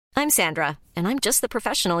I'm Sandra, and I'm just the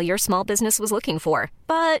professional your small business was looking for.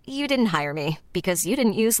 But you didn't hire me because you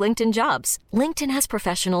didn't use LinkedIn Jobs. LinkedIn has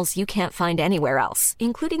professionals you can't find anywhere else,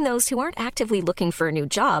 including those who aren't actively looking for a new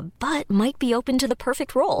job, but might be open to the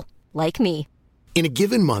perfect role, like me. In a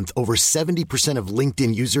given month, over 70% of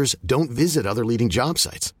LinkedIn users don't visit other leading job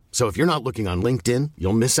sites. So if you're not looking on LinkedIn,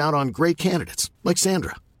 you'll miss out on great candidates like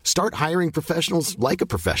Sandra. Start hiring professionals like a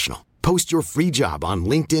professional. Post your free job on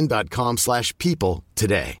linkedin.com/people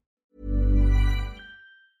today.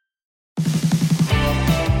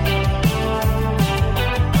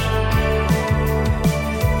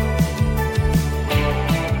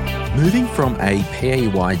 Moving from a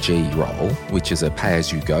PAYG role, which is a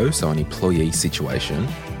pay-as-you-go, so an employee situation,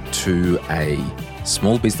 to a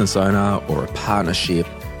small business owner or a partnership,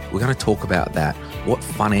 we're going to talk about that. What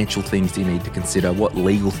financial things do you need to consider? What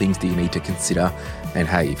legal things do you need to consider? And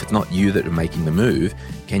hey, if it's not you that are making the move,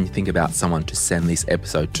 can you think about someone to send this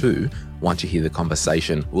episode to once you hear the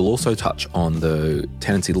conversation? We'll also touch on the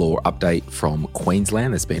tenancy law update from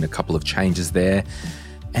Queensland. There's been a couple of changes there.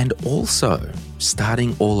 And also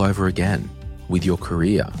starting all over again with your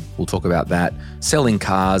career. We'll talk about that, selling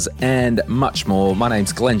cars and much more. My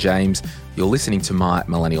name's Glenn James. You're listening to My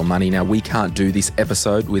Millennial Money. Now, we can't do this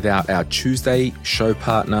episode without our Tuesday show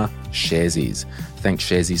partner, Sharesies. Thanks,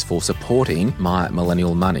 Sharesies, for supporting My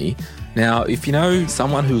Millennial Money. Now, if you know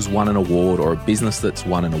someone who's won an award or a business that's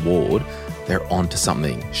won an award, they're on to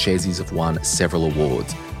something. Sharesies have won several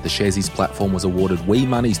awards. The Sharesies platform was awarded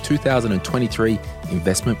WeMoney's 2023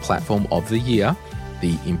 Investment Platform of the Year.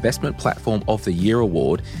 The Investment Platform of the Year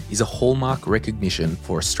award is a hallmark recognition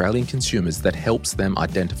for Australian consumers that helps them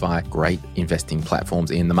identify great investing platforms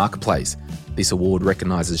in the marketplace. This award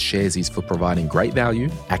recognises Sharesies for providing great value,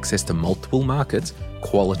 access to multiple markets,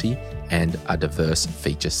 quality, and a diverse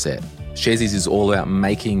feature set. Sharesies is all about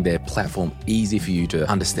making their platform easy for you to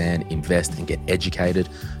understand, invest, and get educated.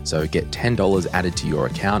 So get $10 added to your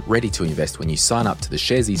account, ready to invest when you sign up to the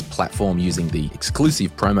Sharesies platform using the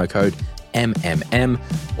exclusive promo code MMM.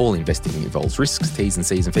 All investing involves risks, T's and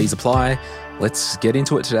C's and fees apply. Let's get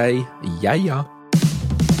into it today. Yeah.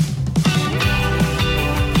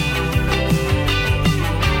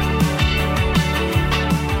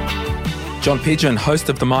 John Pigeon, host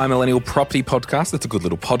of the My Millennial Property Podcast. That's a good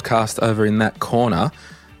little podcast over in that corner.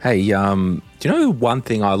 Hey, do you know one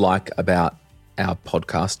thing I like about our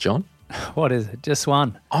podcast, John? What is it? Just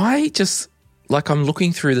one? I'm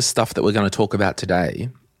looking through the stuff that we're going to talk about today,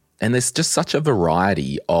 and there's just such a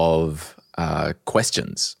variety of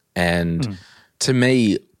questions. And to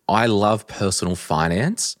me, I love personal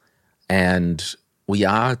finance, and we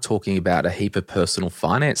are talking about a heap of personal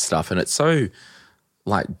finance stuff, and it's so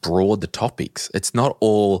broad the topics. It's not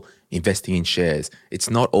all investing in shares. It's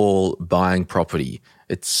not all buying property.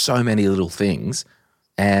 It's so many little things.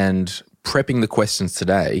 And prepping the questions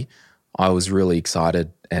today, I was really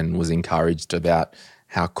excited and was encouraged about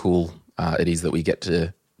how cool it is that we get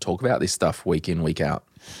to talk about this stuff week in, week out.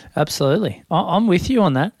 Absolutely. I'm with you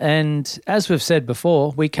on that. And as we've said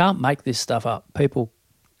before, we can't make this stuff up. People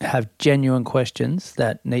have genuine questions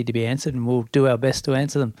that need to be answered, and we'll do our best to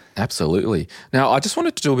answer them. Absolutely. Now, I just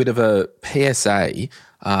wanted to do a bit of a PSA.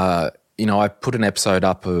 I put an episode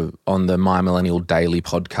up on the My Millennial Daily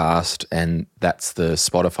podcast, and that's the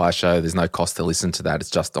Spotify show. There's no cost to listen to that. It's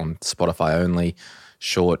just on Spotify only,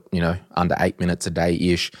 short, under 8 minutes a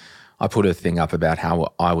day-ish. I put a thing up about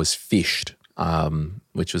how I was fished,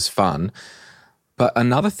 which was fun. But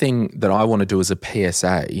another thing that I want to do as a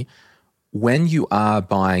PSA, when you are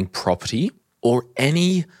buying property or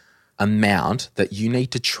any amount that you need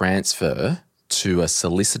to transfer to a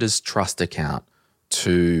solicitor's trust account,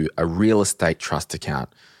 to a real estate trust account,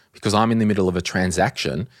 because I'm in the middle of a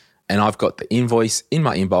transaction and I've got the invoice in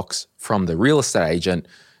my inbox from the real estate agent,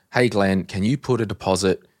 hey Glenn, can you put a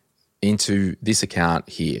deposit into this account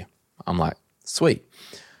here? I'm like, sweet.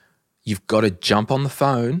 You've got to jump on the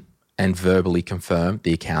phone and verbally confirm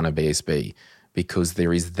the account of BSB, because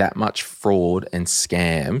there is that much fraud and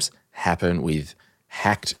scams happen with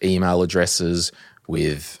hacked email addresses,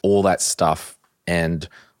 with all that stuff. And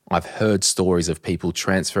I've heard stories of people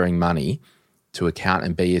transferring money to account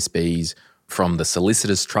and BSBs from the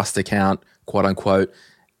solicitor's trust account, quote unquote,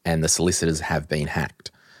 and the solicitors have been hacked.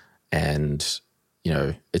 And,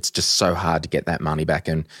 it's just so hard to get that money back.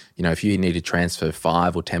 And, if you need to transfer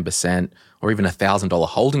 5 or 10% or even $1,000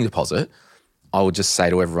 holding deposit, I would just say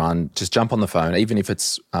to everyone, just jump on the phone, even if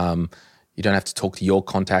it's, you don't have to talk to your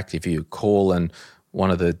contact. If you call and one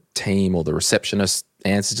of the team or the receptionist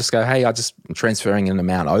answers, just go, hey, I'm transferring an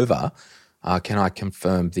amount over. Can I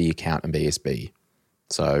confirm the account and BSB?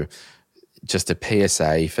 So just a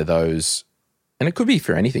PSA for those And it could be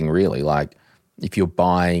for anything really. Like if you're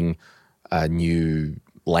buying a new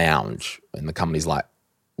lounge and the company's like,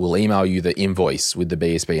 we'll email you the invoice with the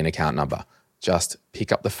BSB and account number. Just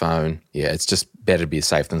pick up the phone. Yeah, it's just better to be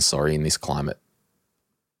safe than sorry in this climate.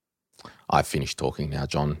 I've finished talking now,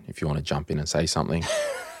 John, if you want to jump in and say something.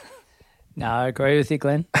 No, I agree with you,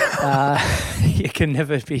 Glenn. You can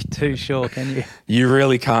never be too sure, can you? You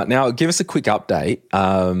really can't. Now, give us a quick update.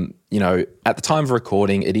 At the time of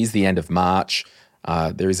recording, it is the end of March.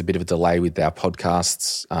 There is a bit of a delay with our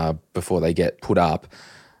podcasts before they get put up.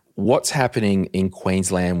 What's happening in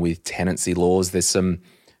Queensland with tenancy laws? There's some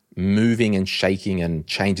moving and shaking and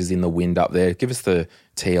changes in the wind up there. Give us the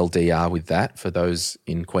TLDR with that for those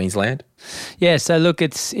in Queensland. Yeah, so look,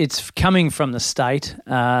 it's coming from the state.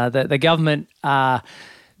 The government are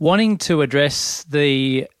wanting to address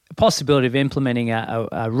the possibility of implementing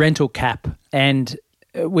a rental cap, and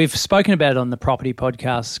we've spoken about it on the property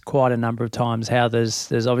podcast quite a number of times, how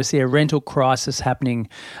there's obviously a rental crisis happening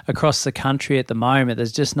across the country at the moment.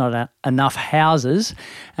 There's just not enough houses,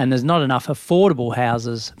 and there's not enough affordable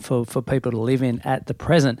houses for people to live in at the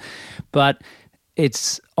present. But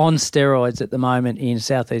it's on steroids at the moment in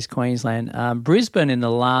southeast Queensland. Brisbane in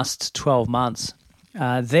the last 12 months,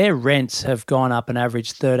 their rents have gone up an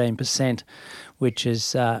average 13%, which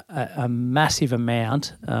is a massive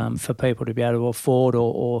amount for people to be able to afford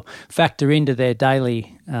or factor into their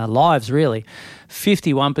daily lives, really.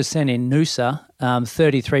 51% in Noosa,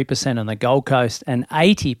 33% on the Gold Coast, and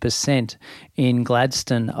 80% in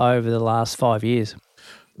Gladstone over the last 5 years.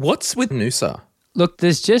 What's with Noosa? Look,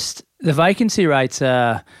 there's just the vacancy rates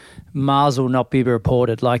are miles will not be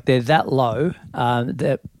reported. Like they're that low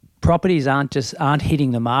that properties aren't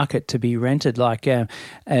hitting the market to be rented. Like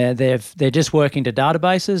they're just working to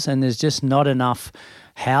databases, and there's just not enough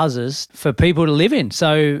houses for people to live in.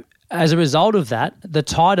 So as a result of that, the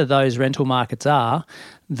tighter those rental markets are,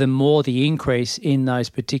 the more the increase in those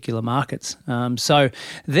particular markets. So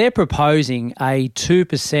they're proposing a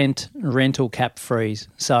 2% rental cap freeze.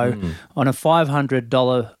 So on a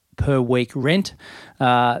 $500 per week rent,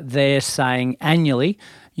 they're saying annually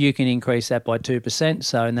you can increase that by 2%.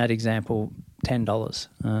 So in that example,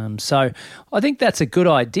 $10. So I think that's a good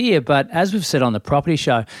idea, but as we've said on the property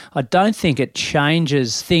show, I don't think it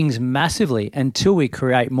changes things massively until we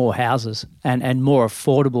create more houses and more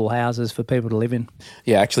affordable houses for people to live in.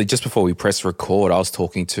 Yeah, actually, just before we press record, I was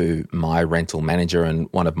talking to my rental manager, and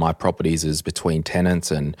one of my properties is between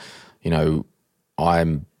tenants, and,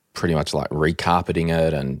 I'm pretty much like recarpeting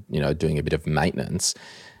it and, doing a bit of maintenance.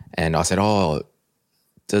 And I said,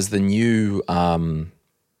 does the new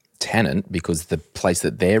tenant, because the place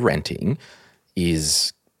that they're renting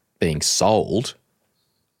is being sold,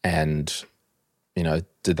 and,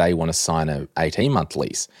 do they want to sign a 18-month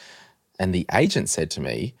lease? And the agent said to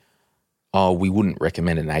me, we wouldn't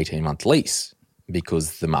recommend an 18-month lease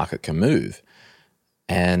because the market can move.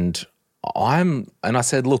 And I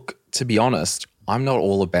said, look, to be honest, I'm not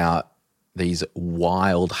all about these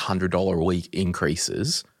wild $100 a week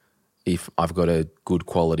increases if I've got a good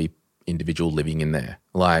quality individual living in there.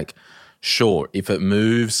 Like, sure, if it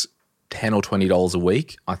moves $10 or $20 a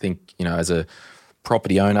week, I think, as a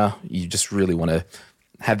property owner, you just really want to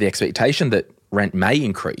have the expectation that rent may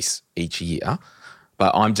increase each year.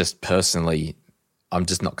 But I'm just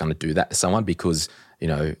not going to do that to someone because,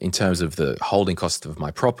 in terms of the holding cost of my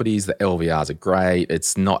properties, the LVRs are great.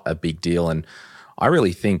 It's not a big deal. And I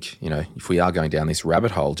really think, if we are going down this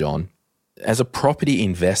rabbit hole, John, as a property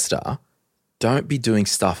investor, don't be doing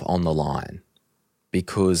stuff on the line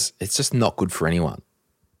because it's just not good for anyone.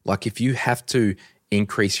 Like if you have to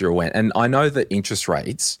increase your rent, and I know that interest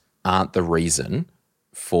rates aren't the reason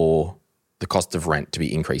for the cost of rent to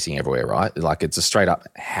be increasing everywhere, right? Like it's a straight up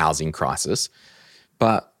housing crisis,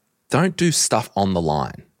 but don't do stuff on the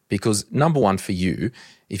line because number one for you,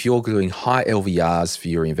 if you're doing high LVRs for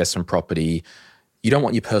your investment property, you don't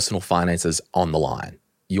want your personal finances on the line.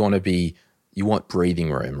 You want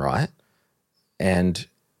breathing room, right? And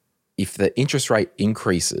if the interest rate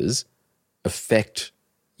increases affect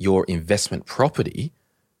your investment property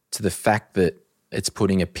to the fact that it's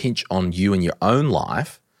putting a pinch on you in your own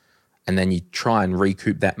life, and then you try and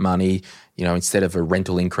recoup that money, instead of a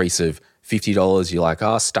rental increase of $50, you're like,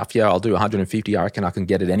 stuff yeah, I'll do $150. I reckon I can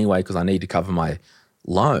get it anyway because I need to cover my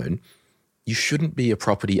loan. You shouldn't be a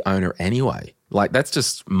property owner anyway. Like that's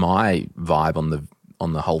just my vibe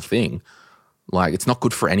on the whole thing. Like it's not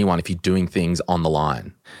good for anyone if you're doing things on the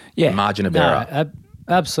line. Yeah, margin of error.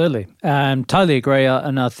 Absolutely. Totally agree.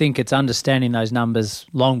 And I think it's understanding those numbers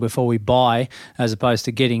long before we buy, as opposed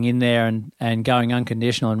to getting in there and going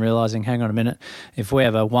unconditional and realising, hang on a minute, if we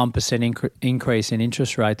have a 1% increase in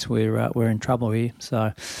interest rates, we're in trouble here. So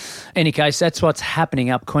in any case, that's what's happening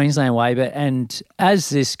up Queensland way. And as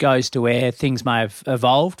this goes to air, things may have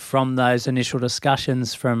evolved from those initial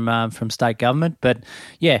discussions from state government. But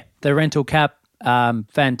yeah, the rental cap,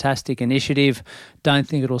 fantastic initiative. Don't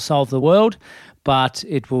think it'll solve the world, but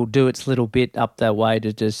it will do its little bit up that way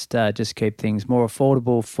to just keep things more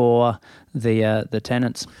affordable for the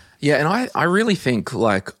tenants. Yeah, and I really think,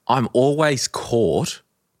 like, I'm always caught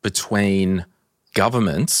between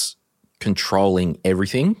governments controlling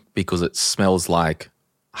everything because it smells like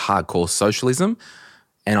hardcore socialism,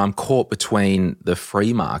 and I'm caught between the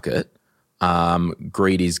free market,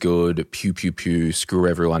 greed is good, pew, pew, pew, screw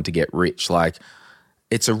everyone to get rich. Like,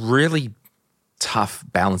 it's a really tough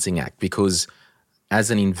balancing act because as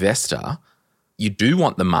an investor, you do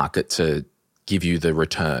want the market to give you the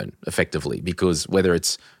return effectively, because whether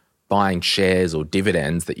it's buying shares or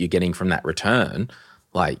dividends that you're getting from that return,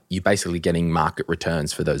 like, you're basically getting market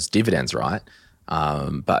returns for those dividends, right?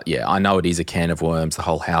 But yeah, I know it is a can of worms, the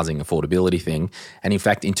whole housing affordability thing. And in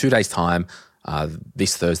fact, in 2 days' time,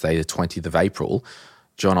 this Thursday, the 20th of April,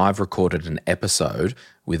 John, I've recorded an episode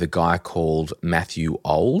with a guy called Matthew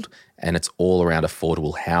Old, and it's all around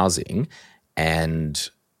affordable housing. And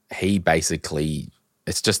he basically,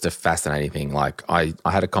 it's just a fascinating thing. Like, I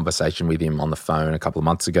had a conversation with him on the phone a couple of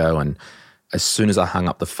months ago, and as soon as I hung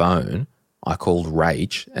up the phone, I called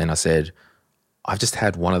Rach and I said, I've just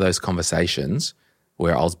had one of those conversations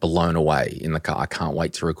where I was blown away in the car. I can't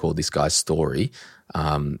wait to record this guy's story.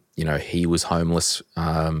 He was homeless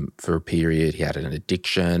for a period. He had an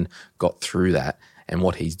addiction, got through that. And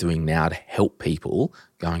what he's doing now to help people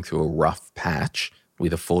going through a rough patch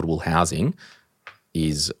with affordable housing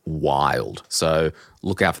is wild. So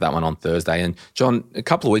look out for that one on Thursday. And John, a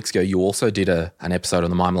couple of weeks ago, you also did an episode on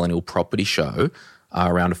the My Millennial Property Show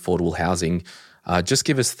around affordable housing. Just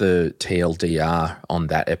give us the TLDR on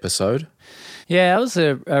that episode. Yeah, it was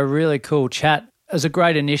a really cool chat. It was a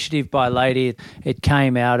great initiative by a lady. It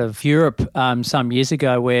came out of Europe some years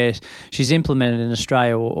ago, where she's implemented in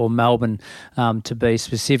Australia or Melbourne to be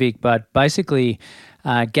specific, but basically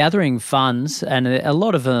gathering funds, and a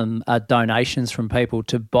lot of them are donations from people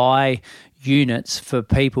to buy units for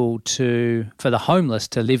for the homeless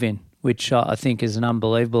to live in, which I think is an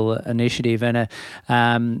unbelievable initiative. And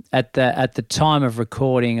at the time of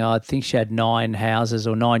recording, I think she had 9 houses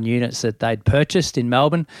or 9 units that they'd purchased in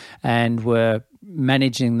Melbourne and were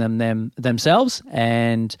managing them themselves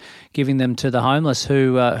and giving them to the homeless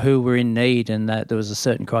who were in need, and that there was a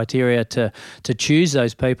certain criteria to choose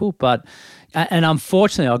those people. And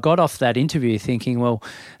unfortunately, I got off that interview thinking, well,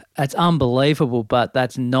 that's unbelievable, but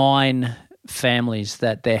that's 9 families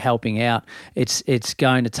that they're helping out. It's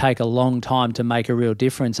going to take a long time to make a real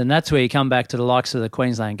difference. And that's where you come back to the likes of the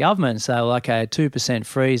Queensland government and say, well, okay, a 2%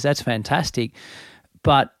 freeze, that's fantastic,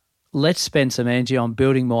 but let's spend some energy on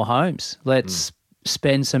building more homes. Let's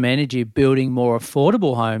spend some energy building more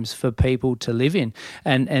affordable homes for people to live in.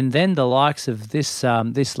 And then the likes of this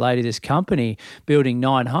lady, this company, building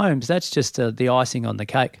 9 homes, that's just the icing on the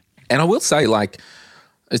cake. And I will say, like,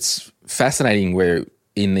 it's fascinating where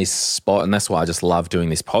in this spot, and that's why I just love doing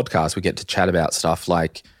this podcast, we get to chat about stuff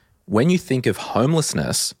like, when you think of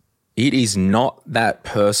homelessness, it is not that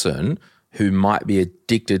person who might be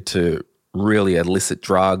addicted to really illicit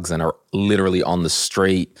drugs and are literally on the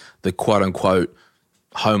street, the quote-unquote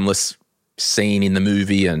homeless scene in the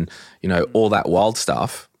movie and, all that wild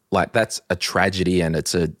stuff. Like, that's a tragedy and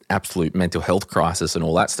it's an absolute mental health crisis and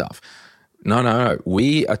all that stuff. No.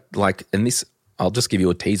 We are like, and this, I'll just give you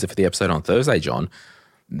a teaser for the episode on Thursday, John.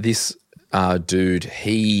 This dude,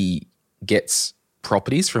 he gets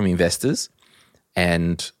properties from investors,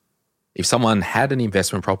 and if someone had an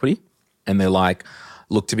investment property and they're like,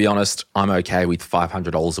 look, to be honest, I'm okay with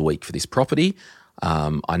 $500 a week for this property.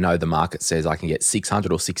 I know the market says I can get $600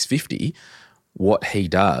 or $650. What he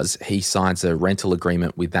does, he signs a rental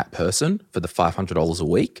agreement with that person for the $500 a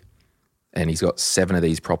week, and he's got 7 of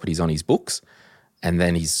these properties on his books. And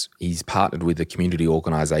then he's partnered with a community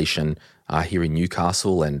organisation here in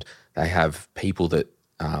Newcastle, and they have people that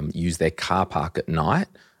use their car park at night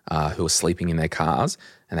who are sleeping in their cars,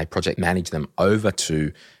 and they project manage them over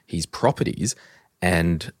to his properties,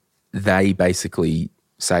 and they basically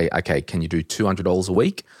say, okay, can you do $200 a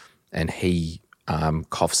week? And he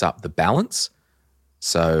coughs up the balance.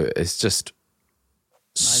 So it's just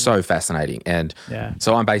so fascinating. And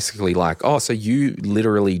so I'm basically like, oh, so you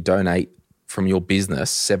literally donate from your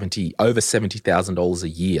business over $70,000 a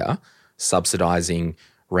year subsidizing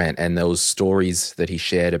rent. And there was stories that he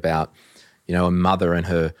shared about, a mother and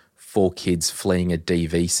her 4 kids fleeing a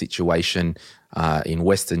DV situation in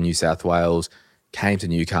Western New South Wales, came to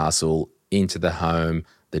Newcastle, into the home,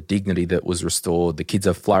 the dignity that was restored. The kids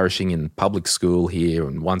are flourishing in public school here,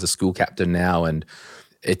 and one's a school captain now. And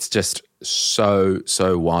it's just so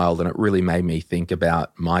wild. And it really made me think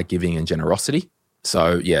about my giving and generosity.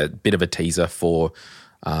 So, yeah, a bit of a teaser for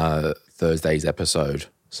Thursday's episode.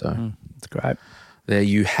 So that's great. There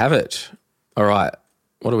you have it. All right,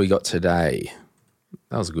 what do we got today?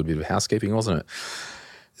 That was a good bit of housekeeping, wasn't it?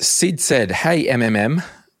 Sid said, hey, MMM,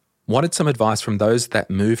 wanted some advice from those that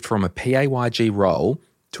moved from a PAYG role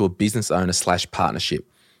to a business owner / partnership.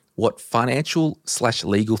 What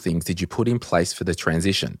financial/legal things did you put in place for the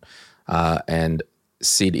transition? And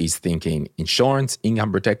Sid is thinking insurance,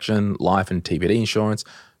 income protection, life and TPD insurance,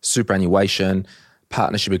 superannuation,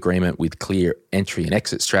 partnership agreement with clear entry and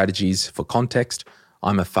exit strategies. For context,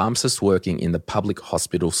 I'm a pharmacist working in the public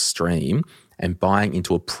hospital stream and buying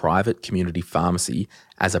into a private community pharmacy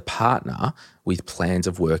as a partner with plans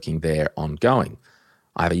of working there ongoing.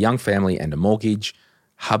 I have a young family and a mortgage.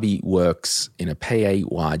 Hubby works in a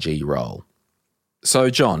PAYG role. So,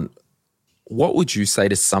 John, what would you say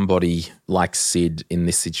to somebody like Sid in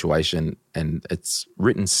this situation? And it's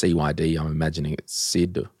written CYD, I'm imagining it's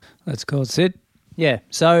Sid. That's called Sid. Yeah.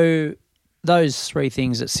 So those 3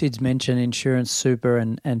 things that Sid's mentioned, insurance, super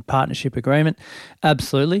and partnership agreement,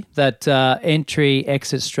 absolutely. That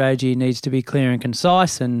entry-exit strategy needs to be clear and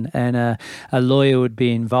concise, and a lawyer would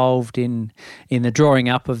be involved in the drawing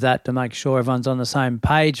up of that to make sure everyone's on the same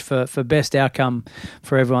page for best outcome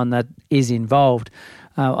for everyone that is involved.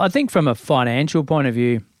 I think from a financial point of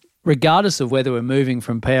view, regardless of whether we're moving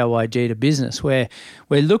from PAYG to business, we're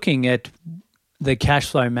looking at the cash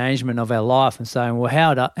flow management of our life and saying,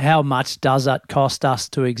 well, how much does that cost us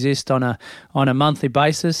to exist on a monthly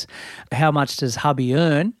basis? How much does hubby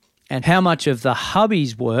earn? And how much of the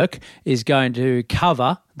hubby's work is going to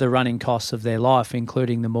cover the running costs of their life,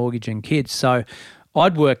 including the mortgage and kids? So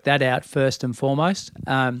I'd work that out first and foremost.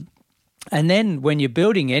 And then when you're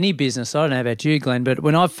building any business, I don't know about you, Glenn, but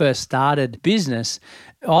when I first started business,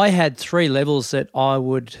 I had 3 levels that I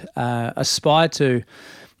would aspire to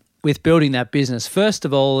with building that business. First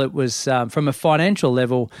of all, it was from a financial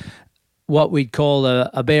level, what we'd call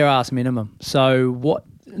a bare ass minimum. So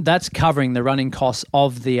that's covering the running costs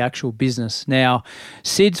of the actual business. Now,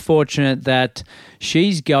 Sid's fortunate that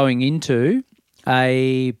she's going into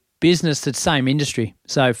a business that's same industry.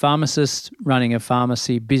 So pharmacist running a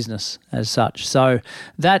pharmacy business as such. So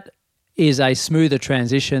that is a smoother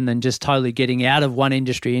transition than just totally getting out of one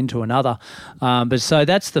industry into another. But so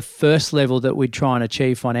that's the first level that we try and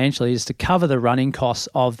achieve financially, is to cover the running costs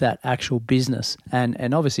of that actual business,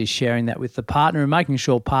 and obviously sharing that with the partner and making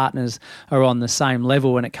sure partners are on the same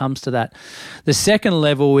level when it comes to that. The second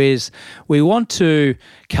level is we want to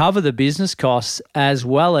cover the business costs as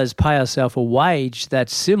well as pay ourselves a wage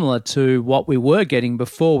that's similar to what we were getting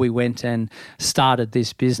before we went and started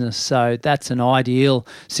this business. So that's an ideal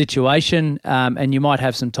situation. And you might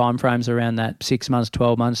have some timeframes around that, 6 months,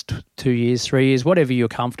 12 months, 2 years, 3 years, whatever you're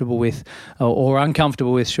comfortable with or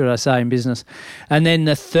uncomfortable with, should I say, in business. And then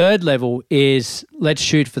the third level is let's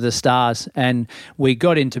shoot for the stars. And we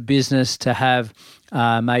got into business to have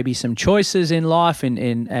maybe some choices in life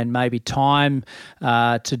and maybe time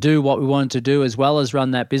to do what we wanted to do, as well as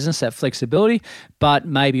run that business, that flexibility, but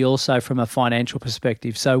maybe also from a financial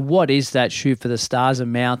perspective. So what is that shoot for the stars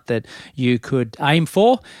amount that you could aim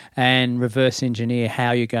for, and reverse engineer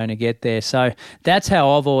how you're going to get there? So that's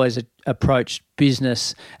how I've always approached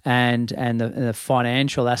business and the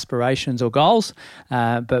financial aspirations or goals,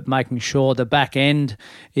 but making sure the back end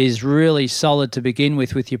is really solid to begin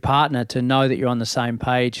with your partner, to know that you're on the same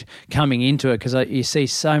page coming into it, because you see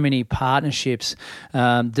so many partnerships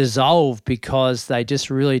dissolve because they just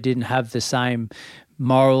really didn't have the same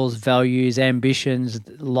morals, values, ambitions,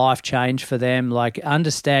 life change for them. Like,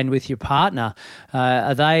 understand with your partner,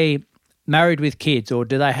 are they married with kids, or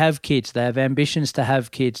do they have kids? Do they have ambitions to have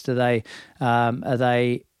kids? Are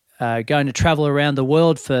they going to travel around the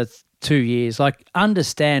world for 2 years? Like,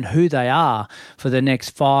 understand who they are for the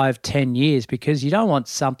next 5-10 years, because you don't want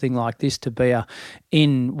something like this to be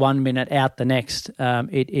in 1 minute, out the next.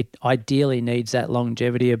 It ideally needs that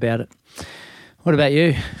longevity about it. What about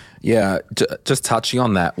you? Yeah, just touching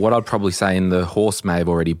on that, what I'd probably say, and the horse may have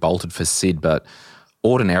already bolted for Sid, but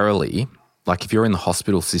ordinarily, like if you're in the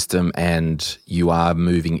hospital system and you are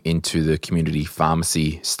moving into the community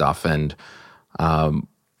pharmacy stuff, and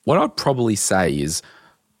what I'd probably say is,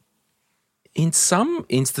 in some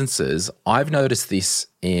instances, I've noticed this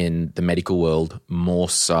in the medical world more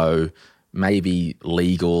so maybe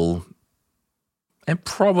legal, and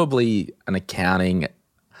probably an accounting,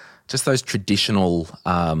 just those traditional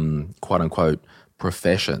quote unquote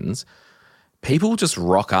professions, people just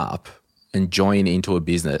rock up and join into a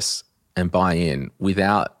business and buy in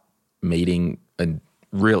without meeting and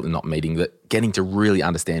getting to really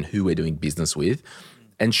understand who we're doing business with.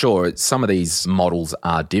 And sure, some of these models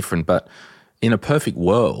are different, but in a perfect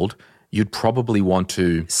world, you'd probably want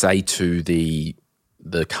to say to the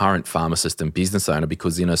current pharmacist and business owner,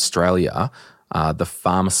 because in Australia, the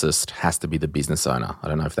pharmacist has to be the business owner. I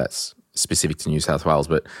don't know if that's specific to New South Wales,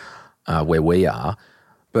 but where we are.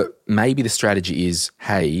 But maybe the strategy is,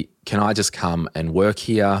 hey, can I just come and work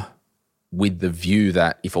here with the view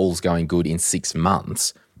that if all's going good in 6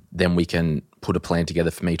 months, then we can put a plan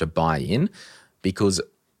together for me to buy in? Because,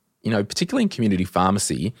 particularly in community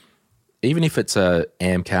pharmacy, even if it's a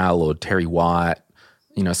Amcal or Terry White,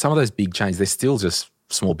 some of those big chains, they're still just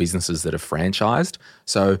small businesses that are franchised.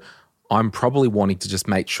 So I'm probably wanting to just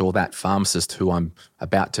make sure that pharmacist who I'm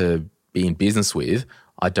about to be in business with,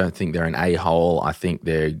 I don't think they're an a-hole. I think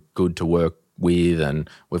they're good to work with and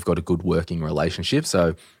we've got a good working relationship.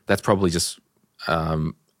 So that's probably just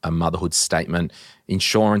a motherhood statement.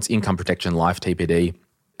 Insurance, income protection, life TPD,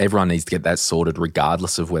 everyone needs to get that sorted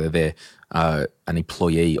regardless of whether they're an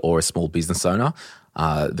employee or a small business owner.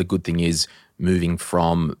 The good thing is moving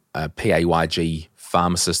from a PAYG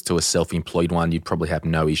pharmacist to a self-employed one, you'd probably have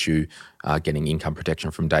no issue getting income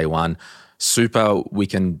protection from day one. Super, we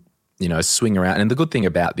can swing around. And the good thing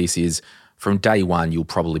about this is from day one, you'll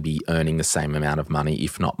probably be earning the same amount of money,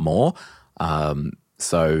 if not more.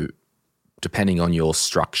 So depending on your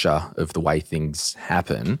structure of the way things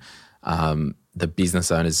happen, the business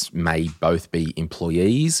owners may both be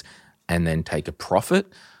employees and then take a profit.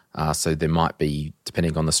 So there might be,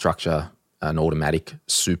 depending on the structure, an automatic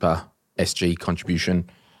super SG contribution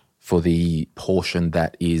for the portion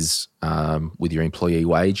that is with your employee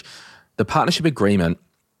wage. The partnership agreement,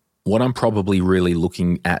 what I'm probably really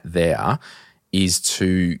looking at there is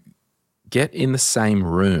to get in the same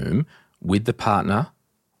room with the partner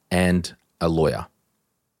and a lawyer,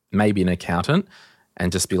 maybe an accountant,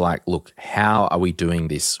 and just be like, look, how are we doing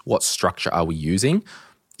this? What structure are we using?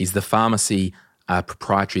 Is the pharmacy a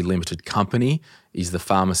proprietary limited company? Is the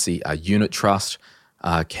pharmacy a unit trust?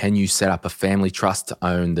 Can you set up a family trust to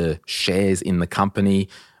own the shares in the company?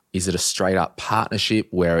 Is it a straight up partnership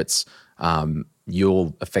where it's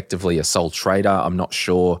you're effectively a sole trader? I'm not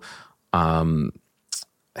sure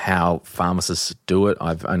how pharmacists do it.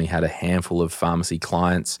 I've only had a handful of pharmacist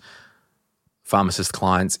clients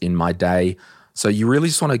in my day. So you really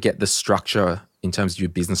just want to get the structure in terms of your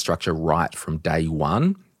business structure right from day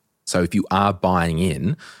one. So if you are buying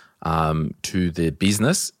in to the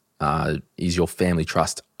business, is your family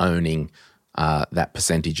trust owning that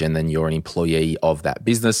percentage, and then you're an employee of that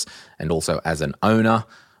business, and also as an owner,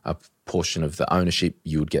 a portion of the ownership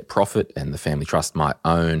you would get profit and the family trust might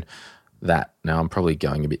own that. Now I'm probably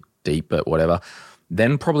going a bit deep, but whatever.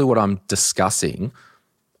 Then probably what I'm discussing,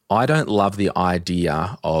 I don't love the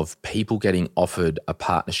idea of people getting offered a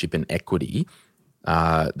partnership in equity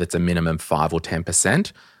that's a minimum 5 or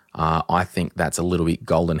 10%. I think that's a little bit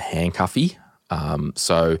golden handcuffy.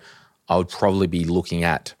 So I would probably be looking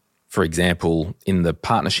at, for example, in the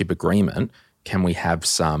partnership agreement, can we have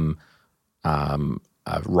some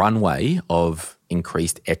runway of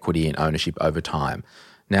increased equity and ownership over time?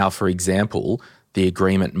 Now, for example, the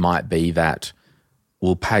agreement might be that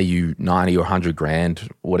we'll pay you 90 or 100 grand,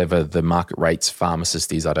 whatever the market rates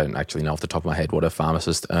pharmacist is. I don't actually know off the top of my head what a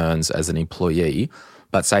pharmacist earns as an employee,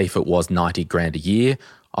 but say if it was 90 grand a year,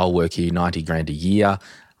 I'll work here 90 grand a year,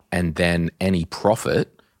 and then any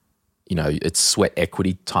profit, it's sweat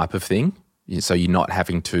equity type of thing. So you're not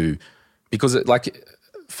having to, because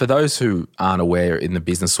for those who aren't aware in the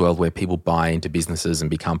business world where people buy into businesses and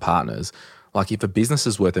become partners, like if a business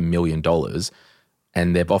is worth $1 million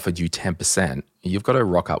and they've offered you 10%, you've got to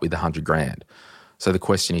rock up with 100 grand. So the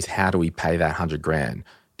question is, how do we pay that 100 grand?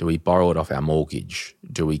 Do we borrow it off our mortgage?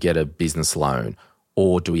 Do we get a business loan?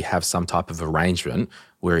 Or do we have some type of arrangement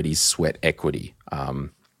where it is sweat equity?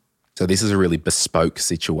 So this is a really bespoke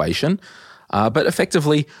situation. But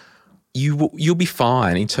effectively, you'll be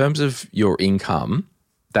fine. In terms of your income,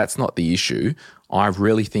 that's not the issue. I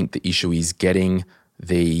really think the issue is getting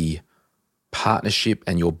the partnership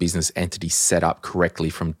and your business entity set up correctly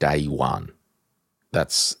from day one.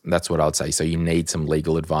 That's what I would say. So you need some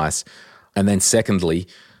legal advice. And then secondly,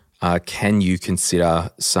 can you consider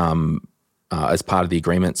some, as part of the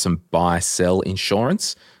agreement, some buy-sell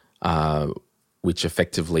insurance, which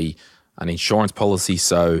effectively an insurance policy.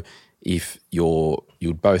 So if your you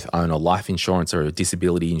would both own a life insurance or a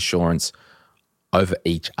disability insurance over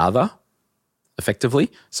each other,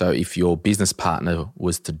 effectively. So if your business partner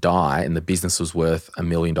was to die and the business was worth $1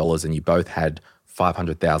 million and you both had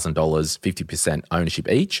 $500,000, 50% ownership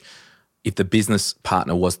each, if the business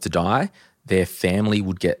partner was to die, their family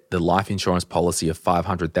would get the life insurance policy of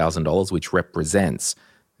 $500,000, which represents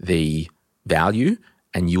the value,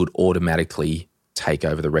 and you would automatically take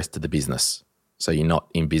over the rest of the business. So you're not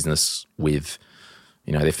in business with,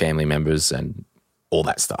 their family members and all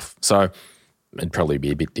that stuff. So it'd probably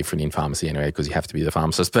be a bit different in pharmacy anyway, because you have to be the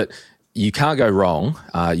pharmacist. But you can't go wrong.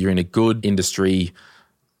 You're in a good industry.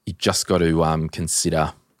 You just got to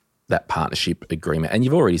consider that partnership agreement. And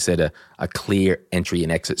you've already said a clear entry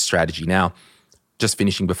and exit strategy. Now, just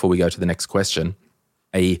finishing before we go to the next question,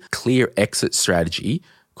 a clear exit strategy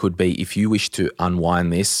could be if you wish to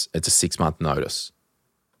unwind this, it's a 6-month notice.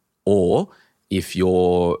 Or if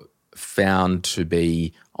you're found to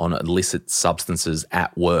be on illicit substances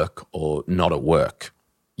at work or not at work,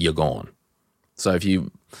 you're gone. So if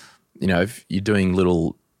you're doing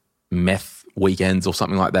little meth weekends or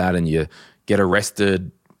something like that and you get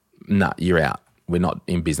arrested, you're out. We're not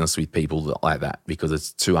in business with people like that because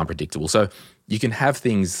it's too unpredictable. So you can have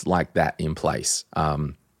things like that in place.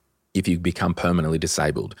 If you become permanently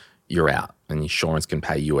disabled, you're out and insurance can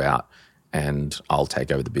pay you out and I'll take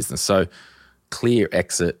over the business. So clear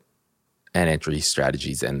exit and entry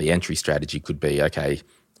strategies. And the entry strategy could be, okay,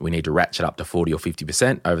 we need to ratchet up to 40 or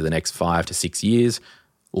 50% over the next 5 to 6 years.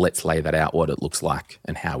 Let's lay that out, what it looks like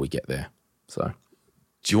and how we get there. So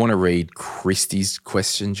do you want to read Christy's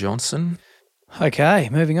question, Johnson? Okay,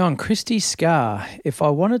 moving on. Christy Scar. If I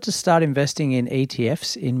wanted to start investing in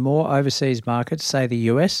ETFs in more overseas markets, say the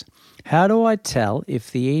US, how do I tell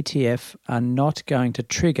if the ETF are not going to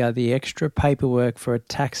trigger the extra paperwork for a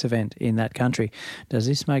tax event in that country? Does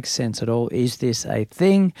this make sense at all? Is this a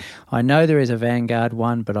thing? I know there is a Vanguard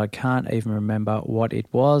one, but I can't even remember what it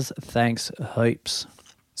was. Thanks heaps.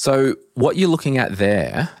 So what you're looking at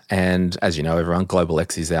there, and as you know, everyone, Global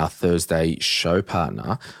X is our Thursday show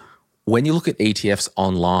partner. When you look at ETFs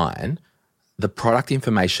online, the product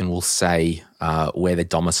information will say where they're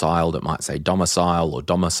domiciled. It might say domicile or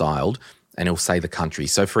domiciled, and it'll say the country.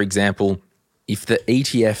 So, for example, if the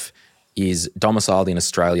ETF is domiciled in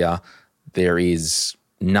Australia, there is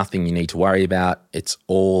nothing you need to worry about. It's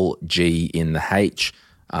all G in the H.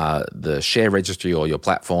 The share registry or your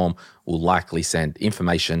platform will likely send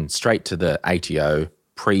information straight to the ATO,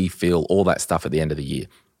 pre-fill, all that stuff at the end of the year.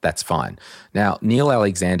 That's fine. Now, Neil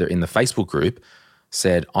Alexander in the Facebook group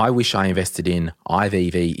said, I wish I invested in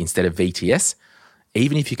IVV instead of VTS.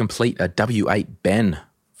 Even if you complete a W8 BEN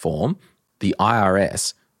form, the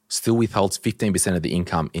IRS still withholds 15% of the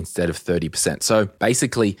income instead of 30%. So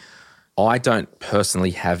basically, I don't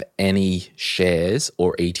personally have any shares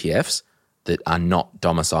or ETFs that are not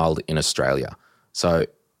domiciled in Australia. So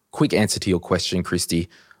quick answer to your question, Christy,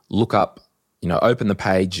 look up, open the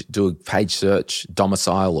page, do a page search,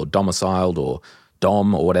 domicile or domiciled or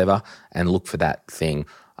DOM or whatever, and look for that thing.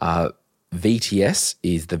 VTS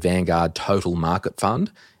is the Vanguard Total Market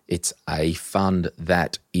Fund. It's a fund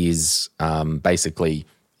that is basically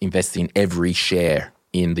investing in every share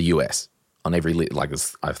in the US on every,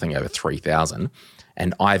 I think over 3,000.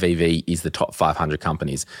 And IVV is the top 500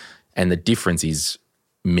 companies. And the difference is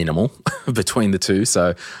minimal between the two.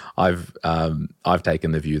 So I've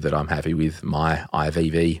taken the view that I'm happy with my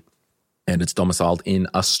IVV and it's domiciled in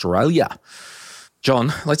Australia.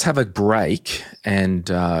 John, let's have a break and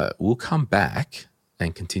we'll come back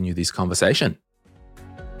and continue this conversation.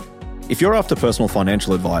 If you're after personal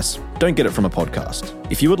financial advice, don't get it from a podcast.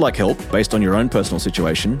 If you would like help based on your own personal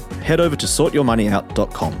situation, head over to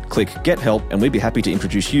sortyourmoneyout.com. Click Get Help and we'd be happy to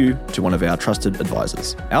introduce you to one of our trusted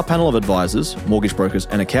advisors. Our panel of advisors, mortgage brokers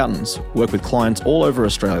and accountants work with clients all over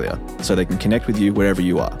Australia so they can connect with you wherever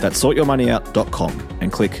you are. That's sortyourmoneyout.com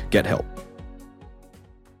and click Get Help.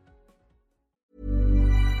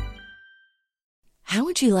 How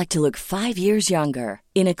would you like to look 5 years younger?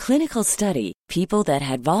 In a clinical study, people that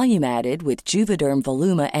had volume added with Juvederm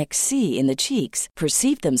Voluma XC in the cheeks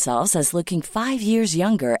perceived themselves as looking 5 years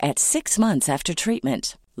younger at 6 months after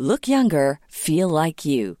treatment. Look younger, feel like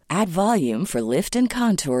you. Add volume for lift and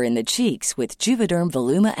contour in the cheeks with Juvederm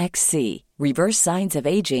Voluma XC. Reverse signs of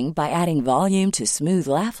aging by adding volume to smooth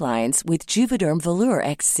laugh lines with Juvederm Volure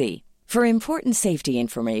XC. For important safety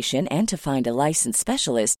information and to find a licensed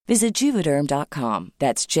specialist, visit Juvederm.com.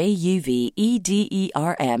 That's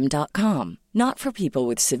JUVEDERM.com. Not for people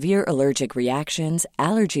with severe allergic reactions,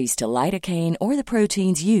 allergies to lidocaine, or the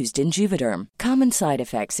proteins used in Juvederm. Common side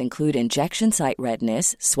effects include injection site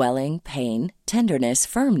redness, swelling, pain, tenderness,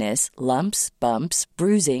 firmness, lumps, bumps,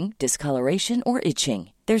 bruising, discoloration, or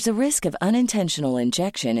itching. There's a risk of unintentional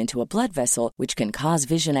injection into a blood vessel, which can cause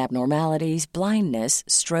vision abnormalities, blindness,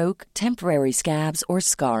 stroke, temporary scabs, or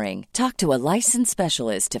scarring. Talk to a licensed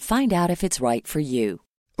specialist to find out if it's right for you.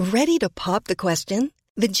 Ready to pop the question?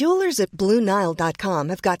 The jewelers at BlueNile.com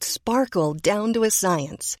have got sparkle down to a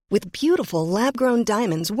science with beautiful lab-grown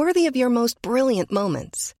diamonds worthy of your most brilliant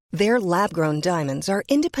moments. Their lab-grown diamonds are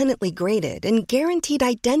independently graded and guaranteed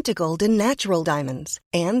identical to natural diamonds,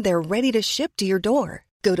 and they're ready to ship to your door.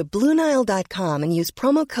 Go to BlueNile.com and use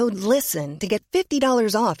promo code LISTEN to get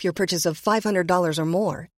 $50 off your purchase of $500 or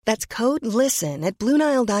more. That's code LISTEN at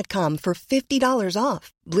BlueNile.com for $50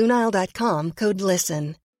 off. BlueNile.com, code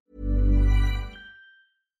LISTEN.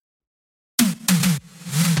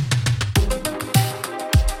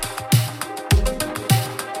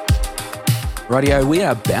 Rightio, we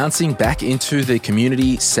are bouncing back into the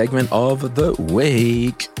community segment of the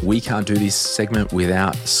week. We can't do this segment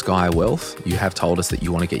without Sky Wealth. You have told us that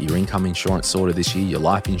you want to get your income insurance sorted this year, your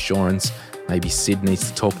life insurance. Maybe Sid needs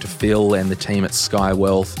to talk to Phil and the team at Sky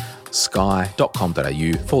Wealth,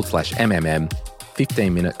 sky.com.au/MMM.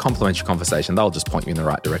 15-minute complimentary conversation. They'll just point you in the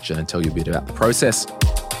right direction and tell you a bit about the process.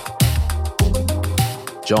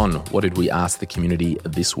 John, what did we ask the community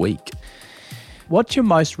this week? What's your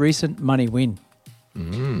most recent money win?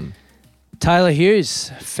 Taylor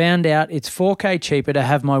Hughes found out it's $4K cheaper to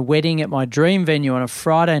have my wedding at my dream venue on a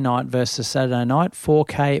Friday night versus Saturday night.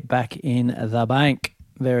 $4K back in the bank.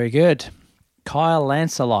 Very good. Kyle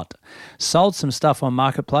Lancelot sold some stuff on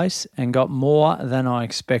Marketplace and got more than I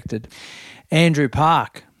expected. Andrew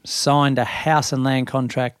Park signed a house and land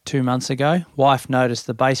contract 2 months ago. Wife noticed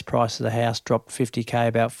the base price of the house dropped $50K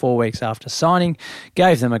about 4 weeks after signing,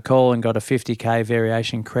 gave them a call and got a $50K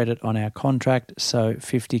variation credit on our contract, so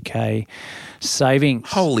 $50K savings.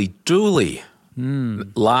 Holy dooly.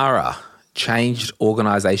 Lara changed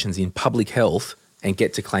organisations in public health and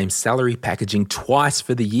get to claim salary packaging twice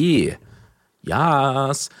for the year.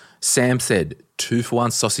 Yes. Sam said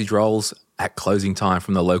 2-for-1 sausage rolls at closing time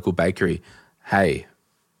from the local bakery. Hey,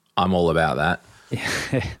 I'm all about that.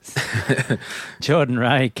 Yes. Jordan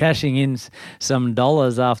Ray cashing in some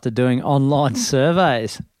dollars after doing online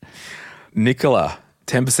surveys. Nicola,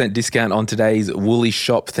 10% discount on today's Woolly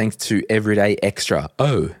shop thanks to Everyday Extra.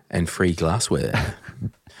 Oh, and free glassware.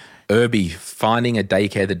 Irby, finding a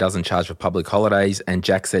daycare that doesn't charge for public holidays. And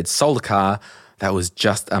Jack said, sold a car that was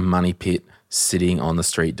just a money pit sitting on the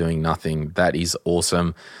street doing nothing. That is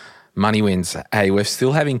awesome. Money wins. Hey, we're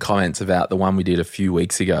still having comments about the one we did a few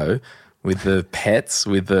weeks ago with the pets,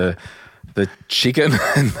 with the chicken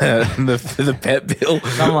and the pet bill.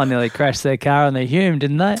 Someone nearly crashed their car on their Hume,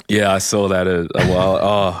 didn't they? Yeah, I saw that a while.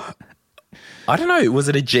 Oh, I don't know. Was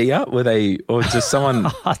it a G-up? Or just someone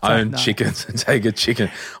own chickens and take a chicken?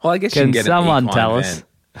 Well, I guess you can get someone an equine tell van. us?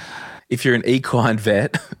 If you're an equine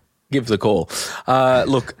vet, give us a call.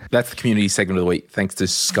 Look, that's the community segment of the week. Thanks to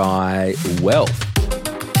Sky Wealth.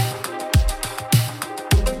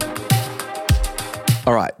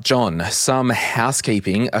 All right, John, some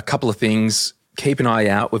housekeeping, a couple of things. Keep an eye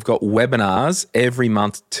out. We've got webinars every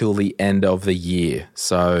month till the end of the year.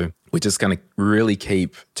 So we're just going to really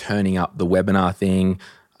keep turning up the webinar thing,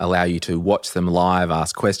 allow you to watch them live,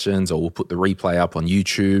 ask questions, or we'll put the replay up on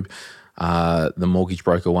YouTube. The mortgage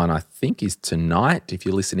broker one, I think, is tonight. If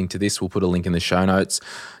you're listening to this, we'll put a link in the show notes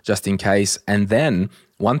just in case. And then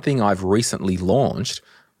one thing I've recently launched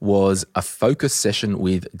was a focus session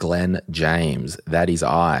with Glenn James. That is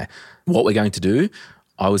I. What we're going to do,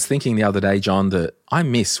 I was thinking the other day, John, that I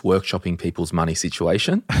miss workshopping people's money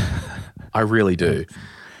situation. I really do.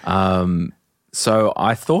 So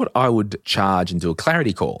I thought I would charge and do a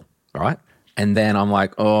clarity call, right? And then I'm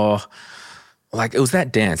like, it was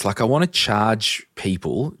that dance. I want to charge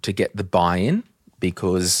people to get the buy-in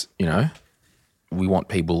because, we want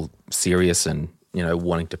people serious and,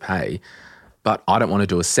 wanting to pay. But I don't want to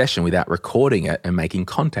do a session without recording it and making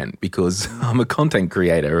content because I'm a content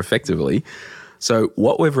creator effectively. So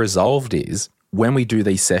what we've resolved is when we do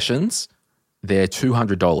these sessions, they're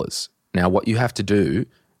 $200. Now, what you have to do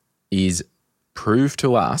is prove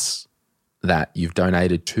to us that you've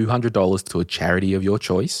donated $200 to a charity of your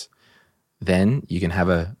choice. Then you can have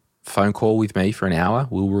a phone call with me for an hour.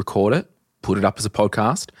 We'll record it, put it up as a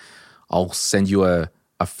podcast. I'll send you a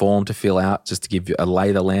form to fill out just to give you a lay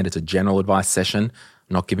of the land. It's a general advice session,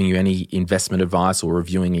 not giving you any investment advice or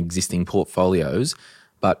reviewing existing portfolios,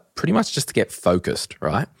 but pretty much just to get focused,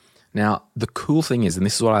 right? Now, the cool thing is, and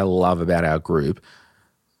this is what I love about our group,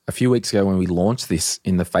 a few weeks ago when we launched this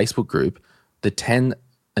in the Facebook group, the 10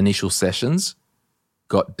 initial sessions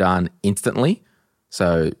got done instantly.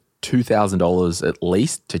 So $2,000 at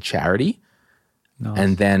least to charity. Nice.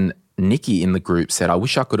 And then Nikki in the group said, I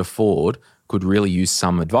wish I could really use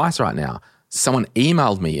some advice right now. Someone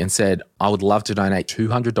emailed me and said, I would love to donate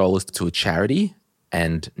 $200 to a charity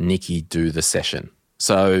and Nikki do the session.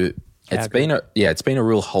 So it's been a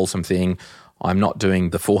real wholesome thing. I'm not doing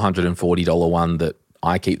the $440 one that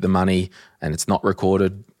I keep the money and it's not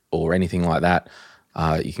recorded or anything like that.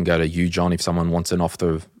 You can go to you, John, if someone wants an off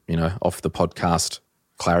the podcast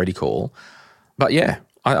clarity call. But yeah,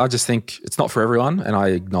 I just think it's not for everyone, and I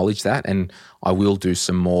acknowledge that. And I will do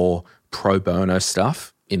some more pro bono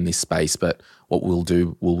stuff in this space. But what we'll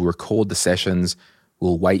do, we'll record the sessions,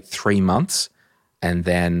 we'll wait 3 months, and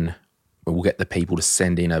then we'll get the people to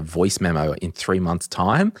send in a voice memo in 3 months'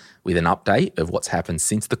 time with an update of what's happened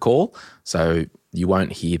since the call. So you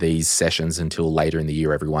won't hear these sessions until later in the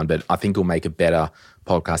year, everyone. But I think it'll make a better